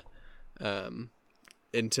Cruella,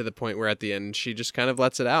 into the point where at the end she just kind of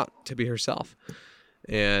lets it out to be herself,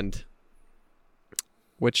 and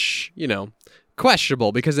which,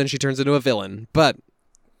 questionable, because then she turns into a villain, but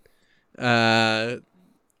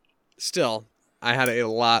still, I had a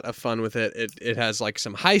lot of fun with it. It has like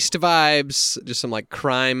some heist vibes, just some like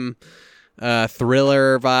crime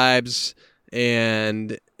thriller vibes,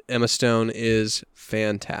 and Emma Stone is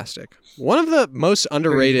fantastic. One of the most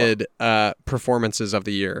underrated performances of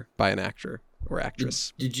the year by an actor or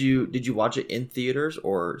actress. Did you watch it in theaters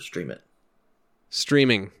or stream it?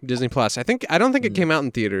 Streaming, Disney Plus. I don't think it came out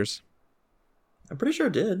in theaters. I'm pretty sure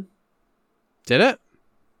it did. Did it?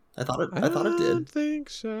 I thought it did. I don't think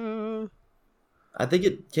so. I think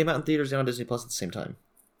it came out in theaters and on Disney Plus at the same time.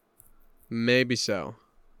 Maybe so.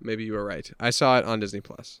 Maybe you were right. I saw it on Disney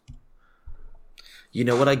Plus. You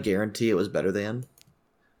know what I guarantee it was better than?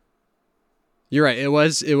 You're right. It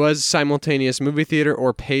was simultaneous movie theater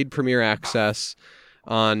or paid premiere access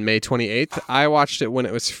on May 28th. I watched it when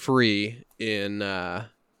it was free in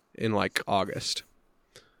like August.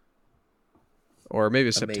 Or maybe it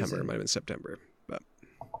was September. Amazing. It might have been September. But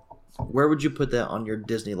where would you put that on your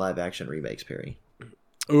Disney live action remakes, Perry?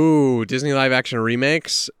 ooh, Disney live action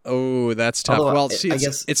remakes. Oh, that's tough. Although, well, see, I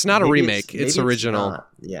guess it's not a maybe remake. It's original.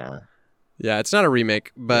 Yeah. Yeah, it's not a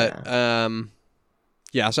remake, but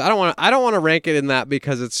yeah. So I don't want to rank it in that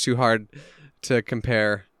because it's too hard to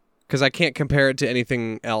compare. Because I can't compare it to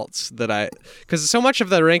anything else because so much of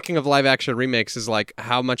the ranking of live action remakes is like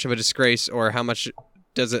how much of a disgrace or how much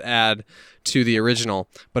does it add to the original.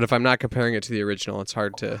 But if I'm not comparing it to the original, it's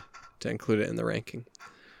hard to include it in the ranking.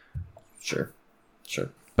 Sure.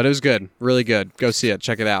 But it was good, really good. Go see it,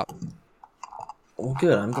 check it out. Well,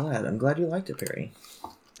 good. I'm glad you liked it, Perry.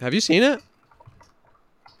 Have you seen it?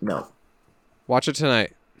 No, Watch it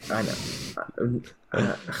tonight. I know.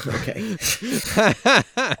 Okay.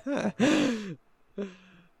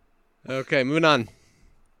 Okay, moving on.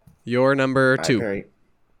 Your number All 2. right, Perry.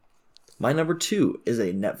 My number 2 is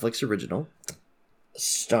a Netflix original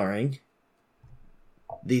starring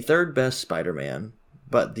the third best Spider-Man,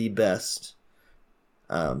 but the best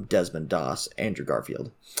Desmond Doss, Andrew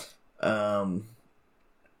Garfield. It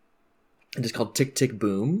is called Tick, Tick,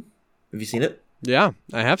 Boom. Have you seen it? Yeah,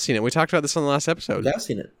 I have seen it. We talked about this on the last episode. Yeah, I've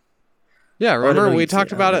seen it. Yeah, remember know we you'd talked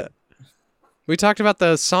seen it. about it. We talked about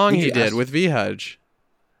the song Did he you did ask- with VHudge.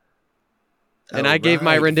 And Oh, I gave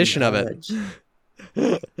my right, rendition of it.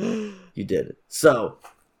 You did. So,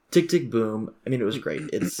 Tick, Tick, Boom. I mean, it was great.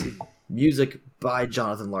 It's music by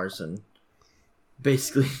Jonathan Larson,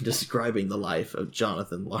 basically describing the life of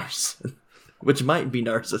Jonathan Larson, which might be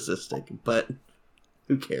narcissistic, but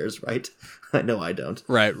who cares, right? I know I don't.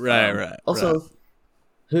 Right. Also,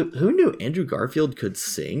 right. who knew Andrew Garfield could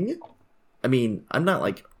sing? I mean, I'm not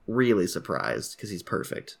like really surprised because he's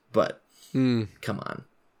perfect, but come on.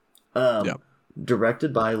 Yep.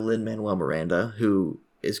 Directed by Lin-Manuel Miranda, who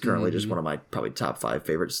is currently just one of my probably top 5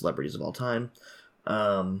 favorite celebrities of all time.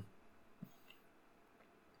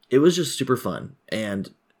 It was just super fun,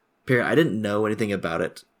 and Perry, I didn't know anything about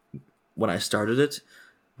it when I started it,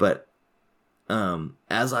 but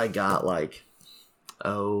as I got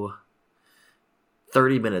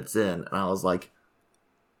 30 minutes in, and I was like,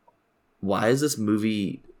 why does this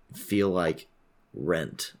movie feel like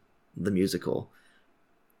Rent, the musical?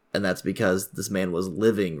 And that's because this man was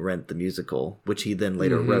living Rent, the musical, which he then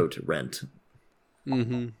later wrote Rent.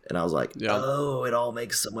 Mm-hmm. And I was like, Yep. oh, it all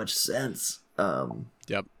makes so much sense.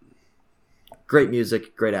 Yep. Great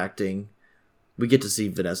music, great acting. We get to see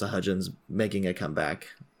Vanessa Hudgens making a comeback.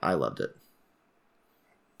 I loved it.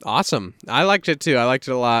 Awesome. I liked it too. I liked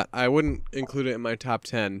it a lot. I wouldn't include it in my top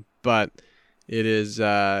 10, but it is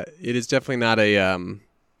definitely not a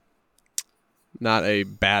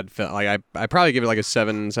bad film. Like I probably give it like a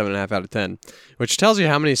 7.5 out of 10, which tells you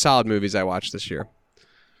how many solid movies I watched this year.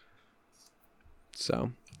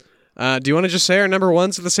 So, do you want to just say our number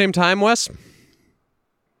ones at the same time, Wes?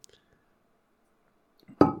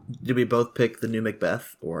 Did we both pick the new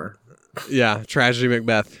Macbeth, or? Yeah, Tragedy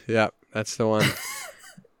Macbeth. Yep, that's the one.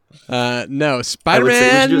 No, I would say we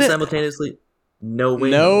Spider-Man. should do it simultaneously. No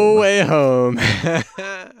Way No Home. Way Home.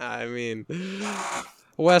 I mean,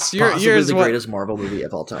 Wes, Possibly yours the what? greatest Marvel movie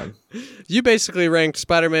of all time. You basically ranked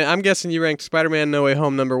Spider-Man. I'm guessing you ranked Spider-Man No Way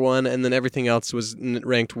Home number 1, and then everything else was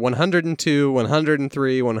ranked 102,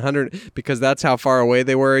 103, 100, because that's how far away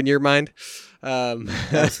they were in your mind.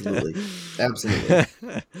 Absolutely.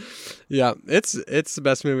 Yeah, it's the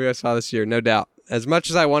best movie I saw this year, no doubt. As much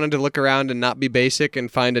as I wanted to look around and not be basic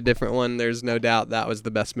and find a different one, there's no doubt that was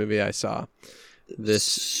the best movie I saw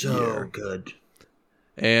this year. Good.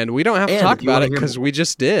 And we don't have to And talk if you about wanna it hear because we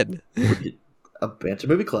just did. A Banter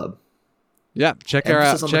Movie Club. Yeah, check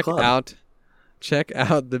Emphasis on the out club. check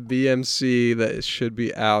out the BMC that should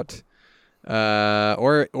be out,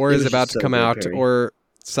 or was is about just to so come good, out, Perry. or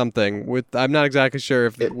something. I'm not exactly sure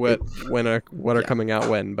if what are coming out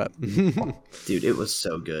when, but dude, it was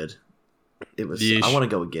so good. It was. Yeesh. I want to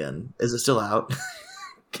go again. Is it still out?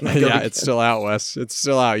 Can I go yeah, again? it's still out, Wes. It's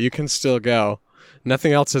still out. You can still go.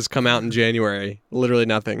 Nothing else has come out in January. Literally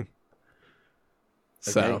nothing.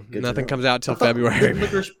 So Okay, good to nothing know. comes out till I thought-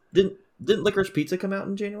 February. Didn't Licorice Pizza come out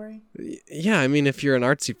in January? Yeah, I mean, if you're an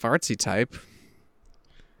artsy fartsy type.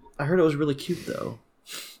 I heard it was really cute though.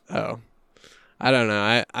 Oh, I don't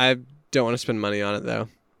know. I don't want to spend money on it though.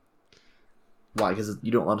 Why? Because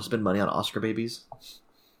you don't want to spend money on Oscar babies?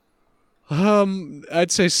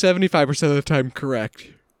 I'd say 75% of the time correct.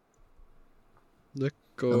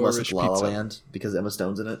 Unless it's Licorice La La Pizza. Land because Emma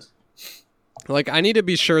Stone's in it. Like, I need to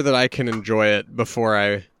be sure that I can enjoy it before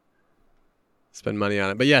I spend money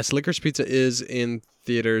on it. But yes, Licorice Pizza is in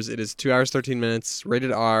theaters. It is 2 hours, 13 minutes,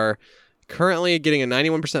 rated R. Currently getting a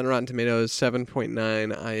 91% Rotten Tomatoes, 7.9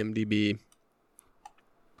 IMDb.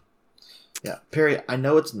 Yeah, Perry, I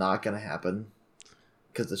know it's not going to happen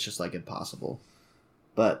because it's just like impossible.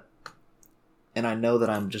 And I know that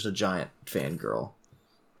I'm just a giant fangirl,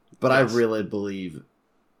 but I Yes. really believe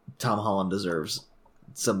Tom Holland deserves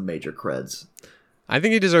some major creds. I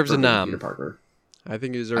think he deserves for a being nom. Peter Parker. I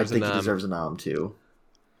think he I deserves a think nom. he deserves a nom too.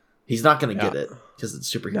 He's not going to Yeah. get it because it's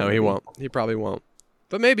superhero. No, he movie, won't. He probably won't.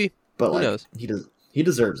 But maybe. But Who like, knows? he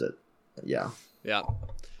deserves it. Yeah. Yeah.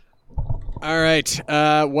 All right.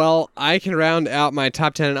 Well, I can round out my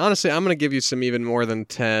top 10. And honestly, I'm going to give you some even more than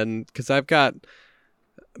 10 because I've got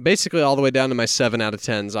basically all the way down to my 7 out of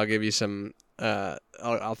 10s. I'll give you some.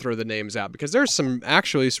 I'll throw the names out because there's some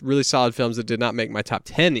actually really solid films that did not make my top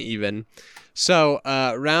 10 even. So,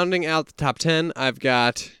 rounding out the top 10, I've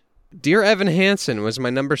got Dear Evan Hansen was my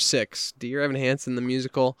number 6. Dear Evan Hansen, the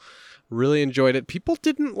musical. Really enjoyed it. People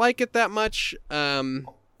didn't like it that much.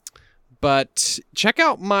 But check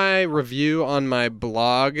out my review on my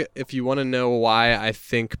blog if you want to know why I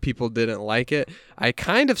think people didn't like it. I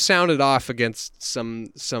kind of sounded off against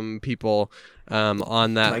some people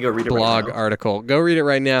on that Can I go read it blog right now? article. Go read it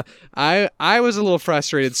right now. I was a little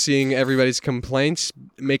frustrated seeing everybody's complaints,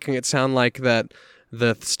 making it sound like that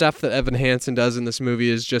the stuff that Evan Hansen does in this movie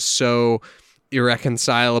is just so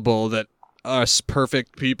irreconcilable that us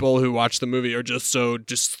perfect people who watch the movie are just so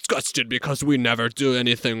disgusted because we never do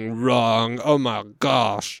anything wrong. Oh my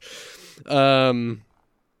gosh.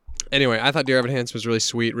 Anyway, I thought Dear Evan Hansen was really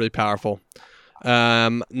sweet, really powerful.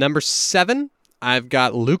 Number 7, I've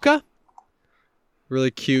got Luca.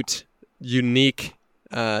 Really cute, unique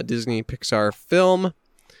Disney Pixar film.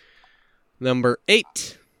 Number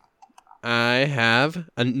 8, I have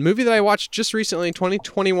a movie that I watched just recently,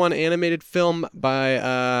 2021 animated film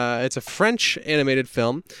by, it's a French animated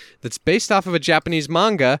film that's based off of a Japanese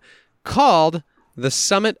manga called The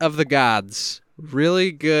Summit of the Gods.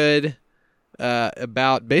 Really good,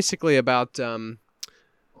 about this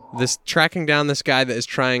tracking down this guy that is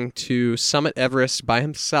trying to summit Everest by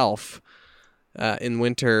himself in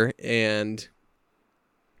winter, and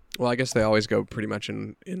well, I guess they always go pretty much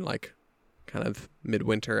in like kind of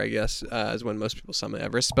midwinter, I guess, is when most people summit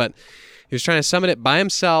Everest. But he was trying to summit it by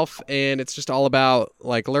himself, and it's just all about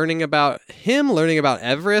like learning about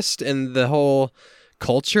Everest and the whole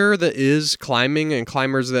culture that is climbing and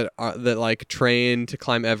climbers that like train to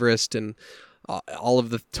climb Everest and all of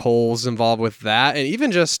the tolls involved with that, and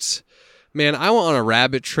even just, man, I went on a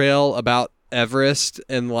rabbit trail about Everest,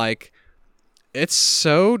 and like it's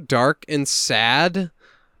so dark and sad.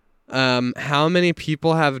 How many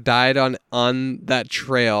people have died on that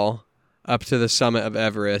trail up to the summit of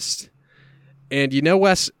Everest? And you know,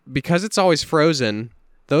 Wes, because it's always frozen,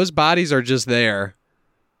 those bodies are just there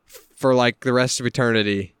for like the rest of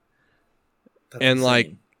eternity. That's And like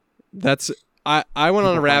insane. that's I went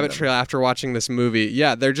on a People rabbit find them. trail after watching this movie.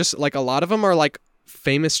 Yeah, they're just like, a lot of them are like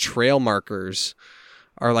famous trail markers,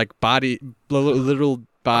 are like little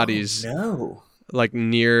bodies Oh, no. like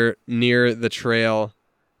near the trail,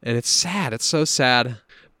 and it's sad. It's so sad,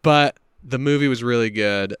 but the movie was really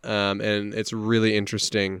good, and it's really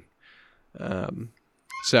interesting.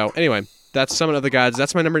 So anyway, that's Summit of the Gods.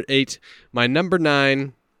 That's my number 8. My number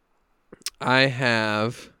 9, I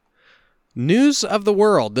have News of the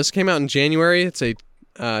World. This came out in January. It's a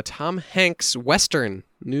Tom Hanks Western,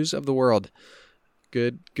 News of the World.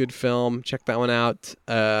 Good film. Check that one out.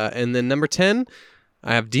 And then number 10,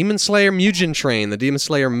 I have Demon Slayer Mugen Train, the Demon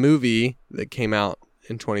Slayer movie that came out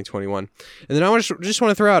in 2021. And then I just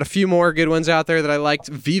want to throw out a few more good ones out there that I liked.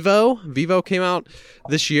 Vivo came out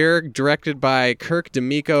this year, directed by Kirk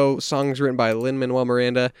D'Amico, songs written by Lin-Manuel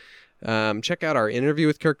Miranda. Check out our interview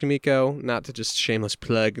with Kirk D'Amico. Not to just shameless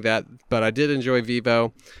plug that, but I did enjoy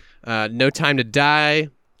Vivo. No Time to Die,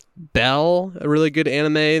 Bell, a really good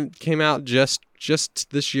anime, came out just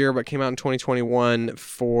this year, but came out in 2021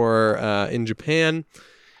 for in Japan.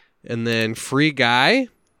 And then Free Guy.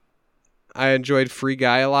 I enjoyed Free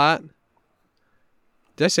Guy a lot.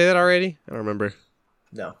 Did I say that already? I don't remember.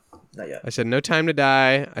 No, not yet. I said No Time to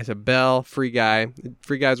Die. I said Bell, Free Guy.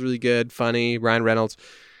 Free Guy's really good, funny. Ryan Reynolds.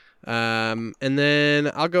 And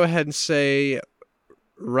then I'll go ahead and say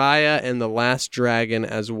Raya and the Last Dragon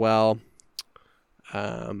as well.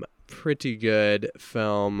 Pretty good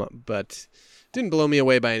film, but didn't blow me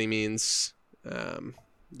away by any means.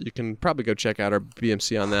 You can probably go check out our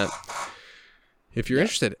BMC on that if you're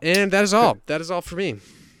interested. And that is all. That is all for me.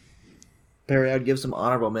 Perry, I would give some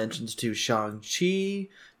honorable mentions to Shang-Chi.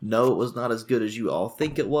 No, it was not as good as you all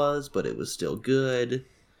think it was, but it was still good.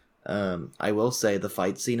 I will say the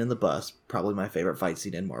fight scene in the bus, probably my favorite fight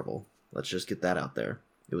scene in Marvel. Let's just get that out there.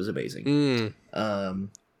 It was amazing. And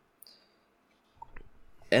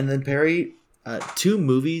then Perry, 2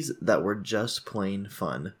 movies that were just plain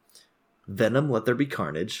fun. Venom, Let There Be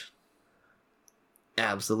Carnage.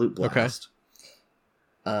 Absolute blast.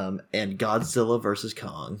 Okay. And Godzilla vs.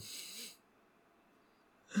 Kong.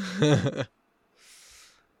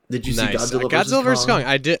 Did you see Godzilla vs. Kong?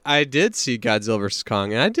 I did see Godzilla vs.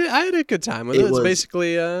 Kong, and I had a good time with it. It's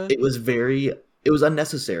basically it was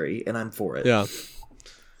unnecessary, and I'm for it. Yeah.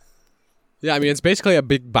 Yeah, I mean, it's basically a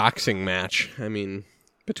big boxing match. I mean,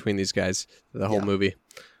 between these guys, the whole movie.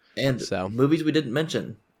 And movies we didn't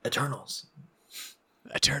mention, Eternals.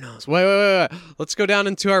 Wait. Let's go down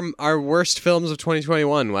into our worst films of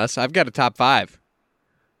 2021, Wes. I've got a top 5.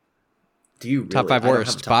 Do you really? Top 5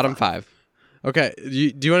 worst, bottom 5. Okay, do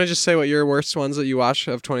you want to just say what your worst ones that you watched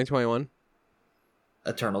of 2021?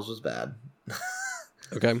 Eternals was bad.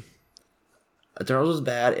 Okay. Eternals was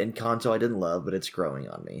bad, and Kanto I didn't love, but it's growing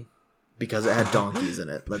on me. Because it had donkeys in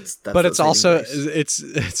it. But it's also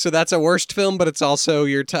so that's a worst film, but it's also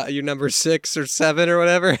your number 6 or 7 or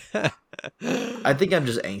whatever. I think I'm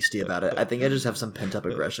just angsty about it. I think I just have some pent up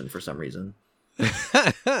aggression for some reason.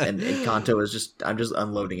 and Encanto is just I'm just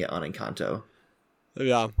unloading it on Encanto.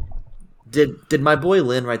 Yeah. Did my boy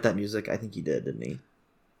Lin write that music? I think he did, didn't he?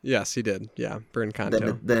 Yes, he did. Yeah, for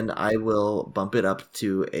Encanto. Then I will bump it up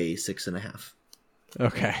to a 6.5.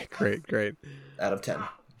 Okay, great. Out of 10.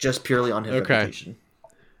 Just purely on his reputation.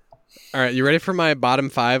 All right, you ready for my bottom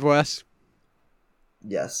 5, Wes?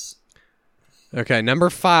 Yes. Okay, number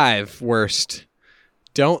 5 worst.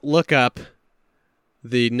 Don't Look Up,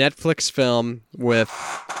 the Netflix film with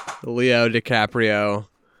Leo DiCaprio.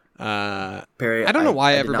 Perry, I don't know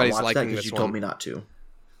why everybody's liking this one. You told me not to.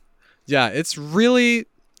 Yeah, it's really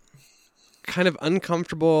kind of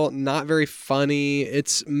uncomfortable, not very funny.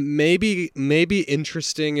 It's maybe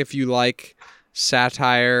interesting if you like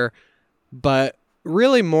satire, but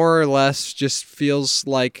really more or less just feels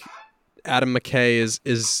like Adam McKay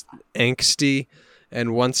is angsty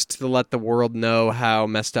and wants to let the world know how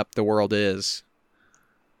messed up the world is.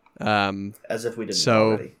 As if we didn't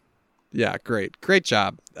already. Yeah, great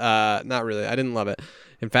job. Not really. I didn't love it.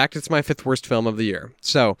 In fact, it's my 5th worst film of the year.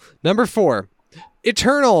 So, number 4,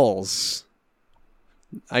 Eternals.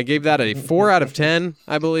 I gave that a 4 out of 10,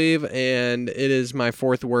 I believe, and it is my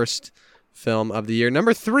 4th worst film of the year.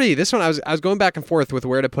 Number 3, this one I was going back and forth with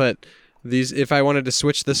where to put these, if I wanted to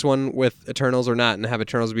switch this one with Eternals or not and have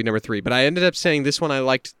Eternals be number 3. But I ended up saying this one I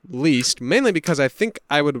liked least, mainly because I think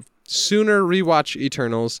I would sooner rewatch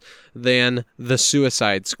Eternals than The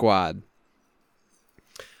Suicide Squad.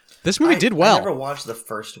 This movie did well. I never watched the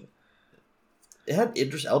first one. It had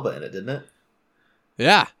Idris Elba in it, didn't it?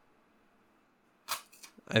 Yeah.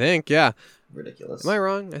 I think, yeah. Ridiculous. Am I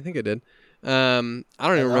wrong? I think it did. I don't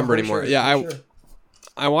even remember anymore. Sure,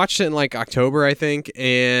 I watched it in like October, I think,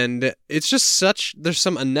 and it's just there's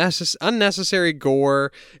some unnecessary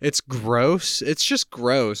gore. It's gross. It's just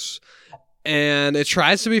gross. And it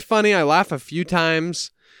tries to be funny. I laugh a few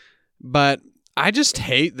times, but I just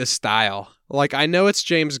hate the style. Like, I know it's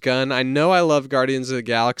James Gunn. I know I love Guardians of the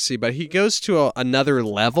Galaxy, but he goes to another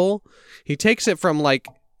level. He takes it from like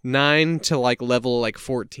 9 to like level like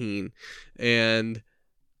 14. And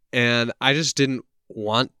I just didn't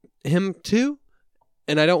want him to.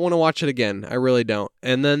 And I don't want to watch it again. I really don't.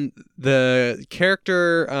 And then the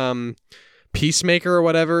character Peacemaker or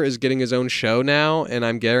whatever is getting his own show now, and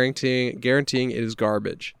I'm guaranteeing it is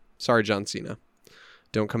garbage. Sorry, John Cena.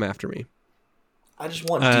 Don't come after me. I just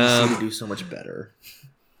want DC to do so much better.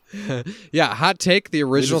 Yeah, hot take. The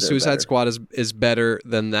original Suicide Squad is better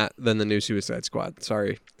than the new Suicide Squad.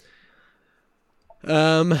 Sorry.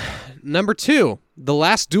 Number 2, The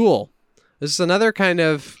Last Duel. This is another kind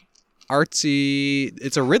of artsy.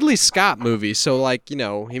 It's a Ridley Scott movie, so like, you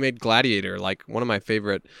know, he made Gladiator, like one of my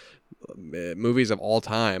favorite movies of all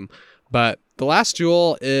time. But The Last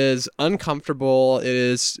Duel is uncomfortable. It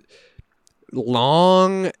is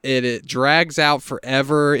long. It drags out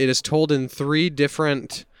forever. It is told in 3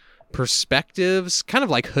 different perspectives, kind of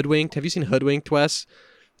like Hoodwinked. Have you seen Hoodwinked, Wes?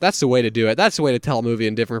 That's the way to do it. That's the way to tell a movie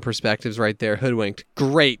in different perspectives right there. Hoodwinked.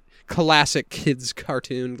 Great. Classic kids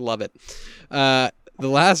cartoon. Love it. The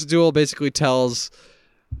Last Duel basically tells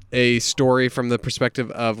a story from the perspective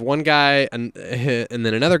of one guy and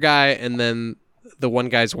then another guy and then the one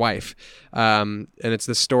guy's wife. And it's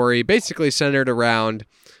the story basically centered around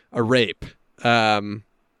a rape. Adam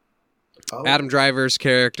Driver's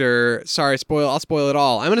character, sorry, I'll spoil it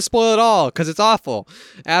all. I'm going to spoil it all because it's awful.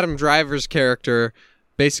 Adam Driver's character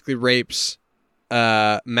basically rapes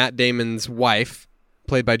Matt Damon's wife,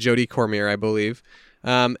 played by Jodie Cormier, I believe.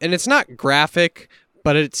 And it's not graphic,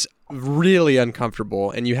 but it's really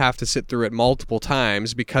uncomfortable, and you have to sit through it multiple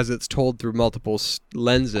times because it's told through multiple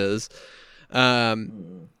lenses.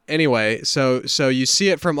 Anyway, so you see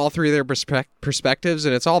it from all 3 of their perspectives,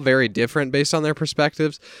 and it's all very different based on their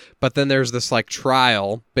perspectives. But then there's this like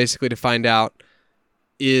trial, basically to find out,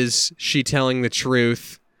 is she telling the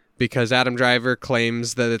truth? Because Adam Driver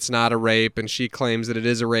claims that it's not a rape, and she claims that it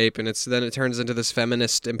is a rape, and then it turns into this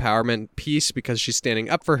feminist empowerment piece because she's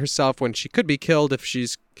standing up for herself when she could be killed if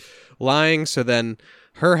she's lying. So then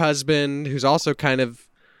her husband, who's also kind of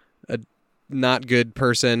a not good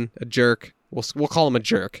person, a jerk, we'll call him a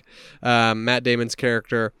jerk, Matt Damon's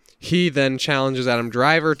character, he then challenges Adam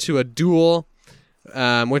Driver to a duel,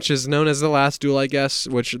 which is known as The Last Duel, I guess,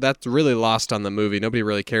 which that's really lost on the movie. Nobody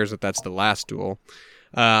really cares that that's the last duel.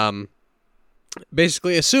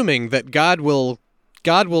 Basically assuming that God will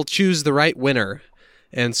choose the right winner,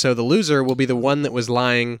 and so the loser will be the one that was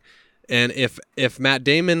lying. And if Matt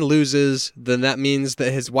Damon loses, then that means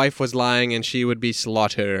that his wife was lying and she would be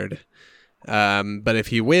slaughtered. But if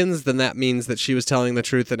he wins, then that means that she was telling the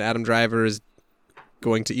truth and Adam Driver is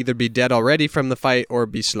going to either be dead already from the fight or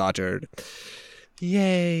be slaughtered.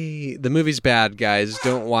 Yay! The movie's bad, guys.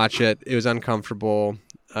 Don't watch it. It was uncomfortable.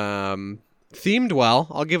 Themed well.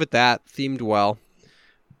 I'll give it that. Themed well.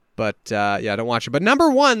 But, yeah, don't watch it. But number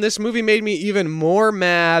 1, this movie made me even more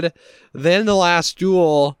mad than The Last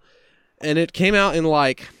Duel. And it came out in,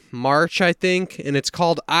 like, March, I think. And it's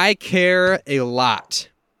called I Care a Lot.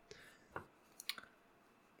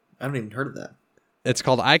 I haven't even heard of that. It's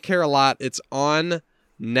called I Care a Lot. It's on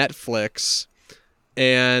Netflix.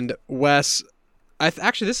 And, Wes...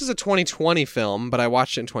 Actually, this is a 2020 film, but I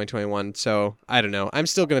watched it in 2021, so I don't know. I'm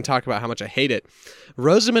still going to talk about how much I hate it.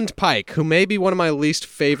 Rosamund Pike, who may be one of my least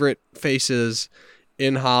favorite faces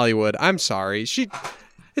in Hollywood. I'm sorry.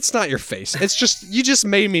 It's not your face. It's just, you just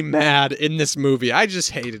made me mad in this movie. I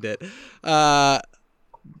just hated it. But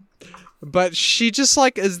she just,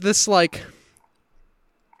 like, is this, like,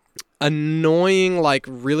 annoying, like,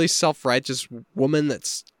 really self-righteous woman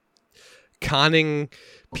that's conning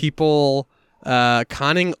people...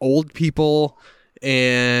 conning old people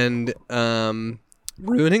and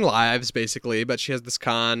ruining lives, basically. But she has this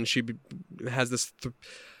con. She has this.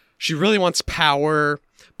 She really wants power,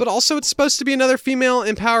 but also it's supposed to be another female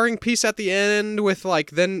empowering piece at the end. With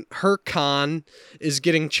like, then her con is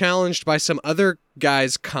getting challenged by some other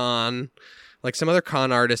guy's con. Like some other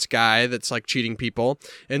con artist guy that's like cheating people.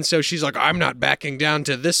 And so she's like, I'm not backing down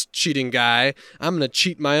to this cheating guy. I'm going to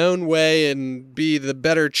cheat my own way and be the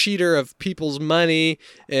better cheater of people's money.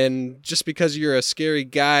 And just because you're a scary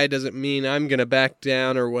guy doesn't mean I'm going to back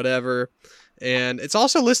down or whatever. And it's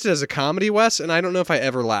also listed as a comedy, Wes, and I don't know if I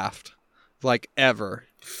ever laughed. Like, ever.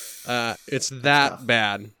 It's that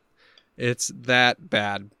bad. It's that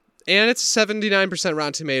bad. And it's 79%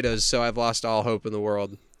 Rotten Tomatoes, so I've lost all hope in the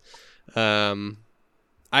world.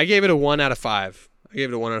 I gave it a 1 out of 5.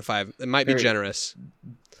 It might be generous.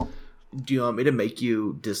 Do you want me to make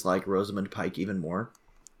you dislike Rosamund Pike even more?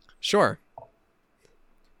 Sure.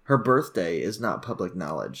 Her birthday is not public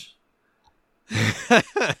knowledge.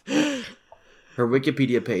 Her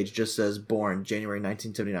Wikipedia page just says born January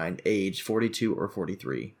 1979, age 42 or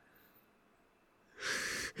 43.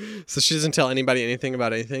 So she doesn't tell anybody anything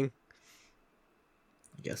about anything?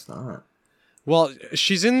 I guess not. Well,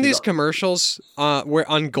 she's in these commercials where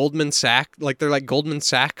on Goldman Sachs, like they're like Goldman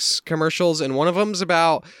Sachs commercials, and one of them's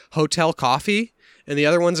about hotel coffee, and the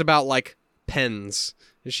other one's about like pens,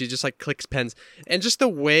 and she just like clicks pens, and just the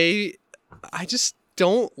way I just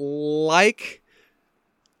don't like.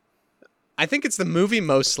 I think it's the movie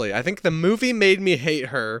mostly. I think the movie made me hate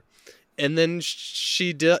her, and then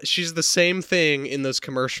she's the same thing in those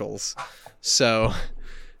commercials, so.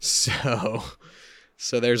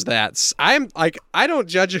 So there's that. I'm like, I don't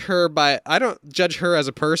judge her as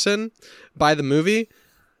a person by the movie,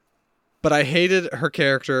 but I hated her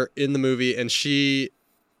character in the movie, and she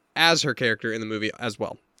as her character in the movie as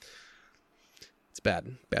well. It's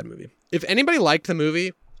bad movie. If anybody liked the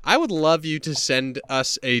movie, I would love you to send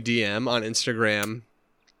us a DM on Instagram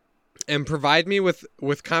and provide me with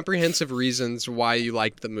comprehensive reasons why you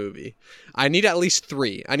liked the movie. I need at least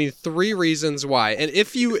 3. I need 3 reasons why. And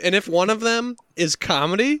if one of them is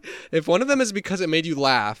comedy, if one of them is because it made you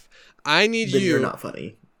laugh, then you're not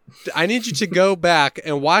funny. I need you to go back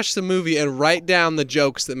and watch the movie and write down the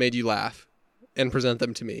jokes that made you laugh and present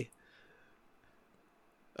them to me.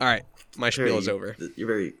 All right, my spiel is over. You're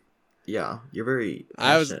very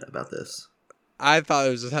passionate about this. I thought it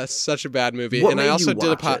was such a bad movie, What and made I also you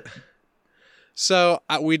did watch it? So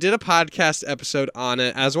we did a podcast episode on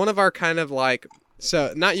it as one of our kind of like.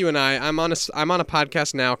 So not you and I. I'm on a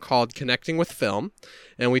podcast now called Connecting with Film,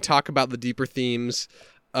 and we talk about the deeper themes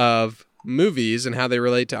of movies and how they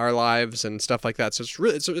relate to our lives and stuff like that. So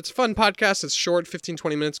it's a fun podcast. It's short,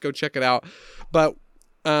 15-20 minutes. Go check it out. But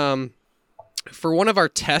for one of our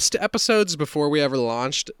test episodes before we ever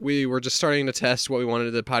launched, we were just starting to test what we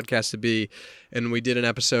wanted the podcast to be, and we did an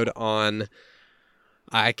episode on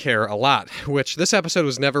I Care a Lot, which this episode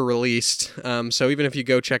was never released. So even if you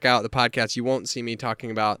go check out the podcast, you won't see me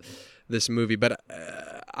talking about this movie. But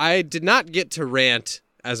I did not get to rant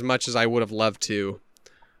as much as I would have loved to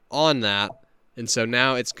on that. And so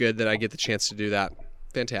now it's good that I get the chance to do that.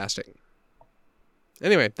 Fantastic.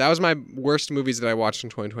 Anyway, that was my worst movies that I watched in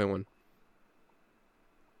 2021.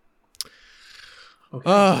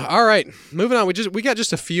 Okay. All right, moving on. We got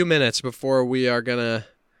just a few minutes before we are gonna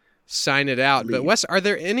sign it out. But Wes, are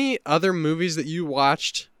there any other movies that you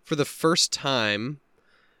watched for the first time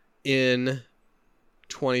in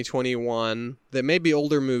 2021 that may be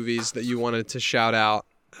older movies that you wanted to shout out?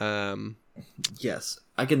 Yes,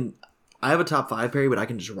 I can. I have a top 5, Perry, but I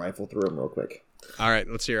can just rifle through them real quick. All right,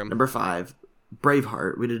 let's hear them. Number 5,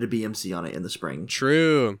 Braveheart. We did a BMC on it in the spring.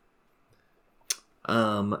 True.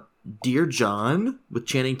 Dear John with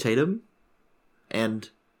Channing Tatum,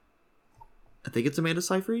 and I think it's Amanda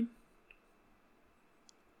Seyfried.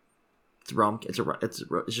 It's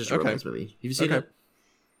just a romance movie. Have you seen it?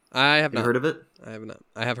 I have not. You heard of it? I have not.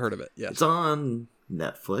 I have heard of it. Yes. It's on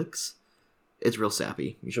Netflix. It's real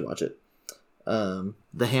sappy. You should watch it.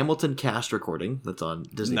 The Hamilton cast recording that's on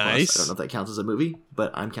Disney Plus. I don't know if that counts as a movie,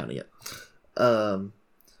 but I'm counting it.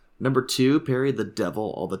 Number 2, Perry, The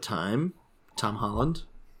Devil All the Time, Tom Holland.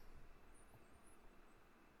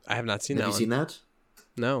 I have not seen that. Have you seen that?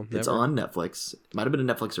 No, it's never. on Netflix. It might have been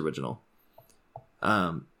a Netflix original.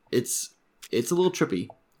 It's a little trippy.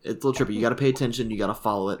 You got to pay attention. You got to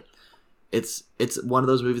follow it. It's one of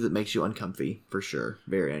those movies that makes you uncomfy for sure.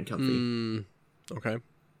 Very uncomfy. Okay.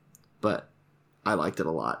 But I liked it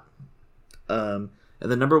a lot. And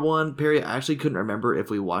then number 1, Perry, I actually couldn't remember if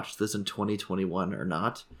we watched this in 2021 or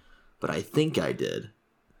not, but I think I did.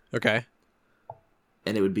 Okay.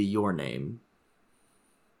 And it would be Your Name.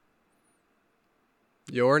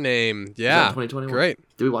 Your Name. Yeah. 2021. Great.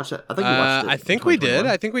 Did we watch that? I think we watched it. I think we did.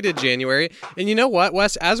 I think we did January. And you know what,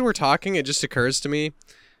 Wes? As we're talking, it just occurs to me.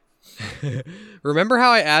 Remember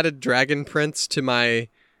how I added Dragon Prince to my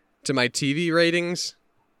TV ratings?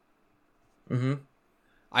 Mm-hmm.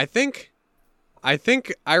 I think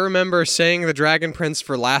I remember saying the Dragon Prince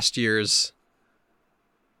for last year's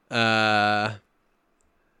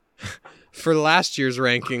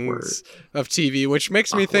rankings of TV, which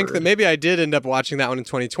makes me think that maybe I did end up watching that one in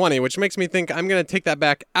 2020, which makes me think I'm going to take that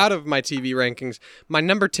back out of my TV rankings. My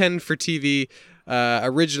number 10 for TV,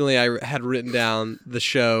 originally I had written down the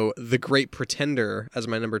show The Great Pretender as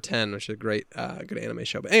my number 10, which is a great, good anime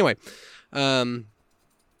show. But anyway,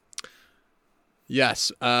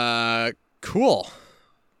 yes, cool.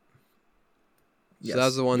 Yes. So that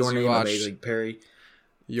was the ones Your you Name, watched. amazing, Perry.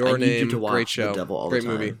 Your Name, to watch great show, The Devil All great the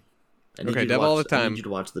Time. movie. Okay, Devil All the Time. I need you to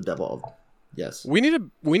watch The Devil. Yes. We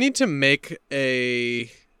need to make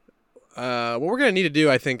a. What we're gonna need to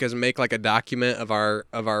do, I think, is make like a document of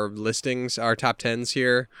our listings, our top 10s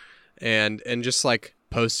here, and just like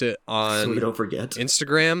post it on so we don't forget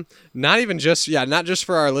Instagram. Not just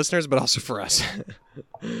for our listeners, but also for us,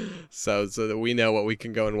 so that we know what we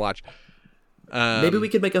can go and watch. Maybe we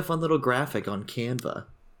could make a fun little graphic on Canva.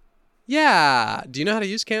 Yeah. Do you know how to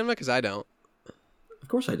use Canva? Because I don't. Of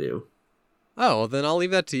course I do. Oh, well, then I'll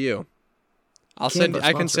leave that to you. I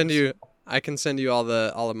can send you all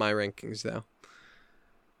of my rankings though.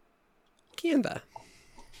 Canva.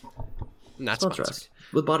 Not Sponsor sponsored. us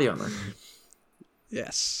with body armor.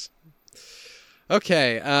 Yes.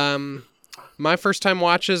 Okay. My first time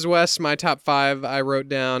watches, Wes, my top 5 I wrote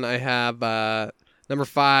down. I have number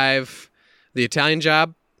 5, The Italian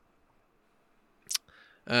Job.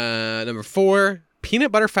 Number 4,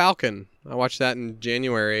 Peanut Butter Falcon. I watched that in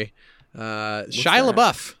January. Shia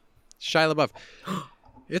LaBeouf.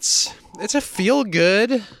 It's a feel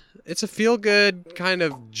good. It's a feel good kind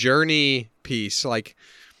of journey piece. Like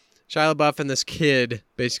Shia LaBeouf and this kid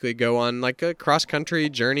basically go on like a cross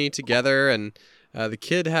country journey together, and the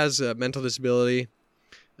kid has a mental disability.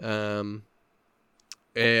 And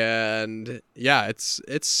yeah,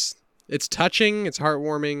 it's touching. It's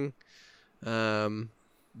heartwarming.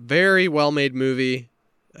 Very well made movie.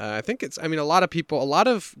 I think a lot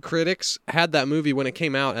of critics had that movie when it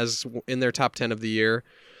came out as in their top 10 of the year.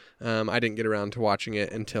 I didn't get around to watching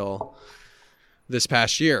it until this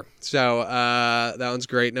past year. So that one's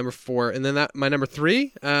great. Number 4. And then my number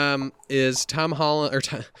 3 is Tom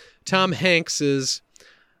Hanks's.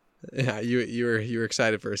 Yeah, you were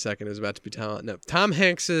excited for a second. It was about to be Tom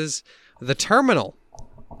Hanks's The Terminal.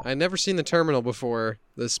 I'd never seen The Terminal before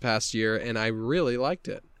this past year, and I really liked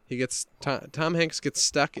it. Tom Hanks gets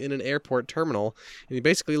stuck in an airport terminal, and he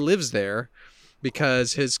basically lives there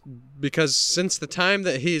because since the time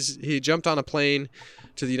that he jumped on a plane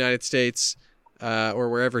to the United States or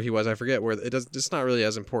wherever he was, I forget where. It's not really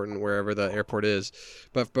as important wherever the airport is,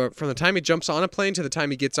 but from the time he jumps on a plane to the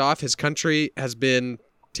time he gets off, his country has been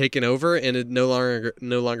taken over and it no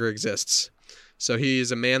longer exists. So he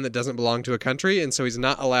is a man that doesn't belong to a country, and so he's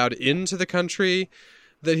not allowed into the country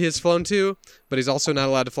that he has flown to, but he's also not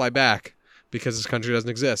allowed to fly back because his country doesn't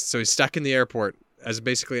exist. So he's stuck in the airport as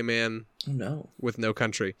basically a man with no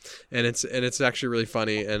country. And it's actually really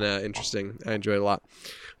funny and interesting. I enjoy it a lot.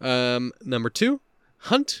 Number 2,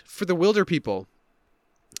 Hunt for the Wilderpeople,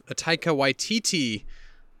 a Taika Waititi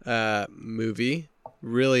movie.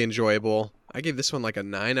 Really enjoyable. I gave this one like a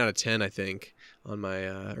 9 out of 10, I think, on my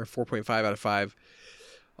or 4.5 out of 5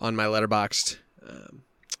 on my Letterboxd.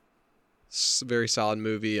 Very solid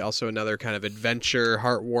movie. Also another kind of adventure,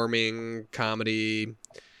 heartwarming comedy.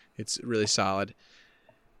 It's really solid.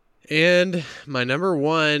 And my number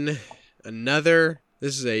 1,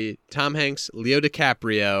 this is a Tom Hanks, Leo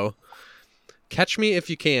DiCaprio, Catch Me If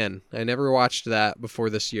You Can. I never watched that before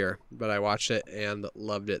this year, but I watched it and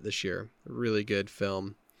loved it this year. Really good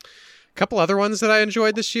film. A couple other ones that I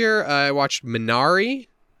enjoyed this year. I watched Minari.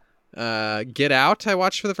 Get Out I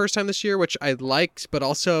watched for the first time this year, which I liked, but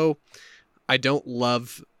also I don't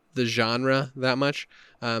love the genre that much.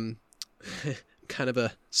 Kind of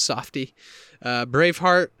a softie.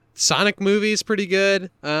 Braveheart, Sonic movie is pretty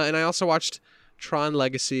good. And I also watched Tron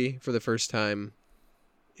Legacy for the first time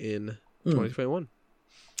in 2021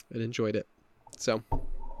 and enjoyed it. So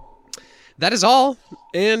that is all.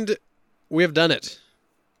 And we have done it.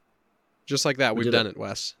 Just like that, we've done it,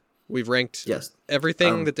 Wes. We've ranked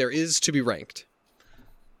everything that there is to be ranked.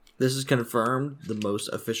 This is confirmed the most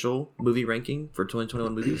official movie ranking for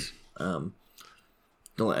 2021 movies. Don't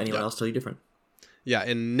let anyone else tell you different. Yeah,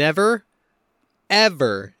 and never,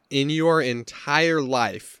 ever in your entire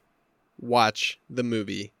life watch the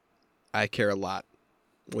movie I Care a Lot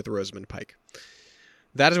with Rosamund Pike.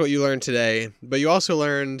 That is what you learned today, but you also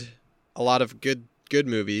learned a lot of good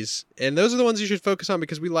movies, and those are the ones you should focus on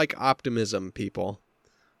because we like optimism, people.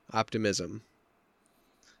 Optimism.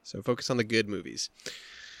 So focus on the good movies.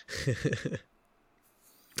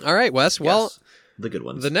 All right, Wes. Well, the good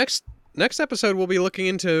ones. The next episode we'll be looking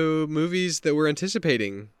into movies that we're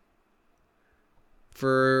anticipating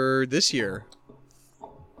for this year.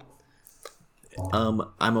 I'm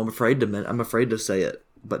afraid to say it,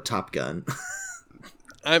 but Top Gun.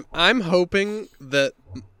 I'm hoping that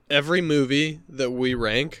every movie that we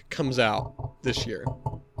rank comes out this year.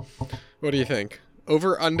 What do you think?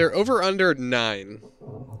 Over under 9.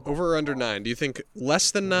 Over or under 9. Do you think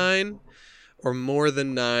less than 9 or more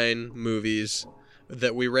than 9 movies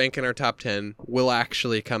that we rank in our top 10 will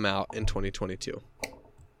actually come out in 2022?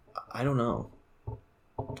 I don't know.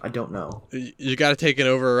 You got to take an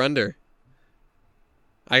over or under.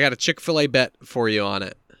 I got a Chick-fil-A bet for you on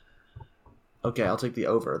it. Okay, I'll take the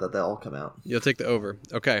over that they'll all come out. You'll take the over.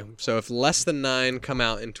 Okay, so if less than 9 come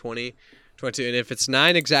out in 2022, and if it's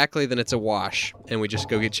 9 exactly, then it's a wash, and we just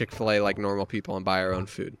go get Chick-fil-A like normal people and buy our own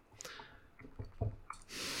food.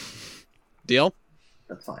 Deal?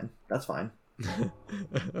 That's fine.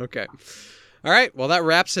 Okay. All right, well, that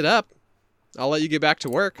wraps it up. I'll let you get back to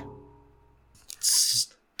work.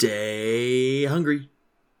 Stay hungry.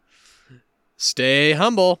 Stay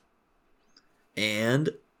humble. And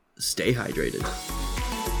stay hydrated.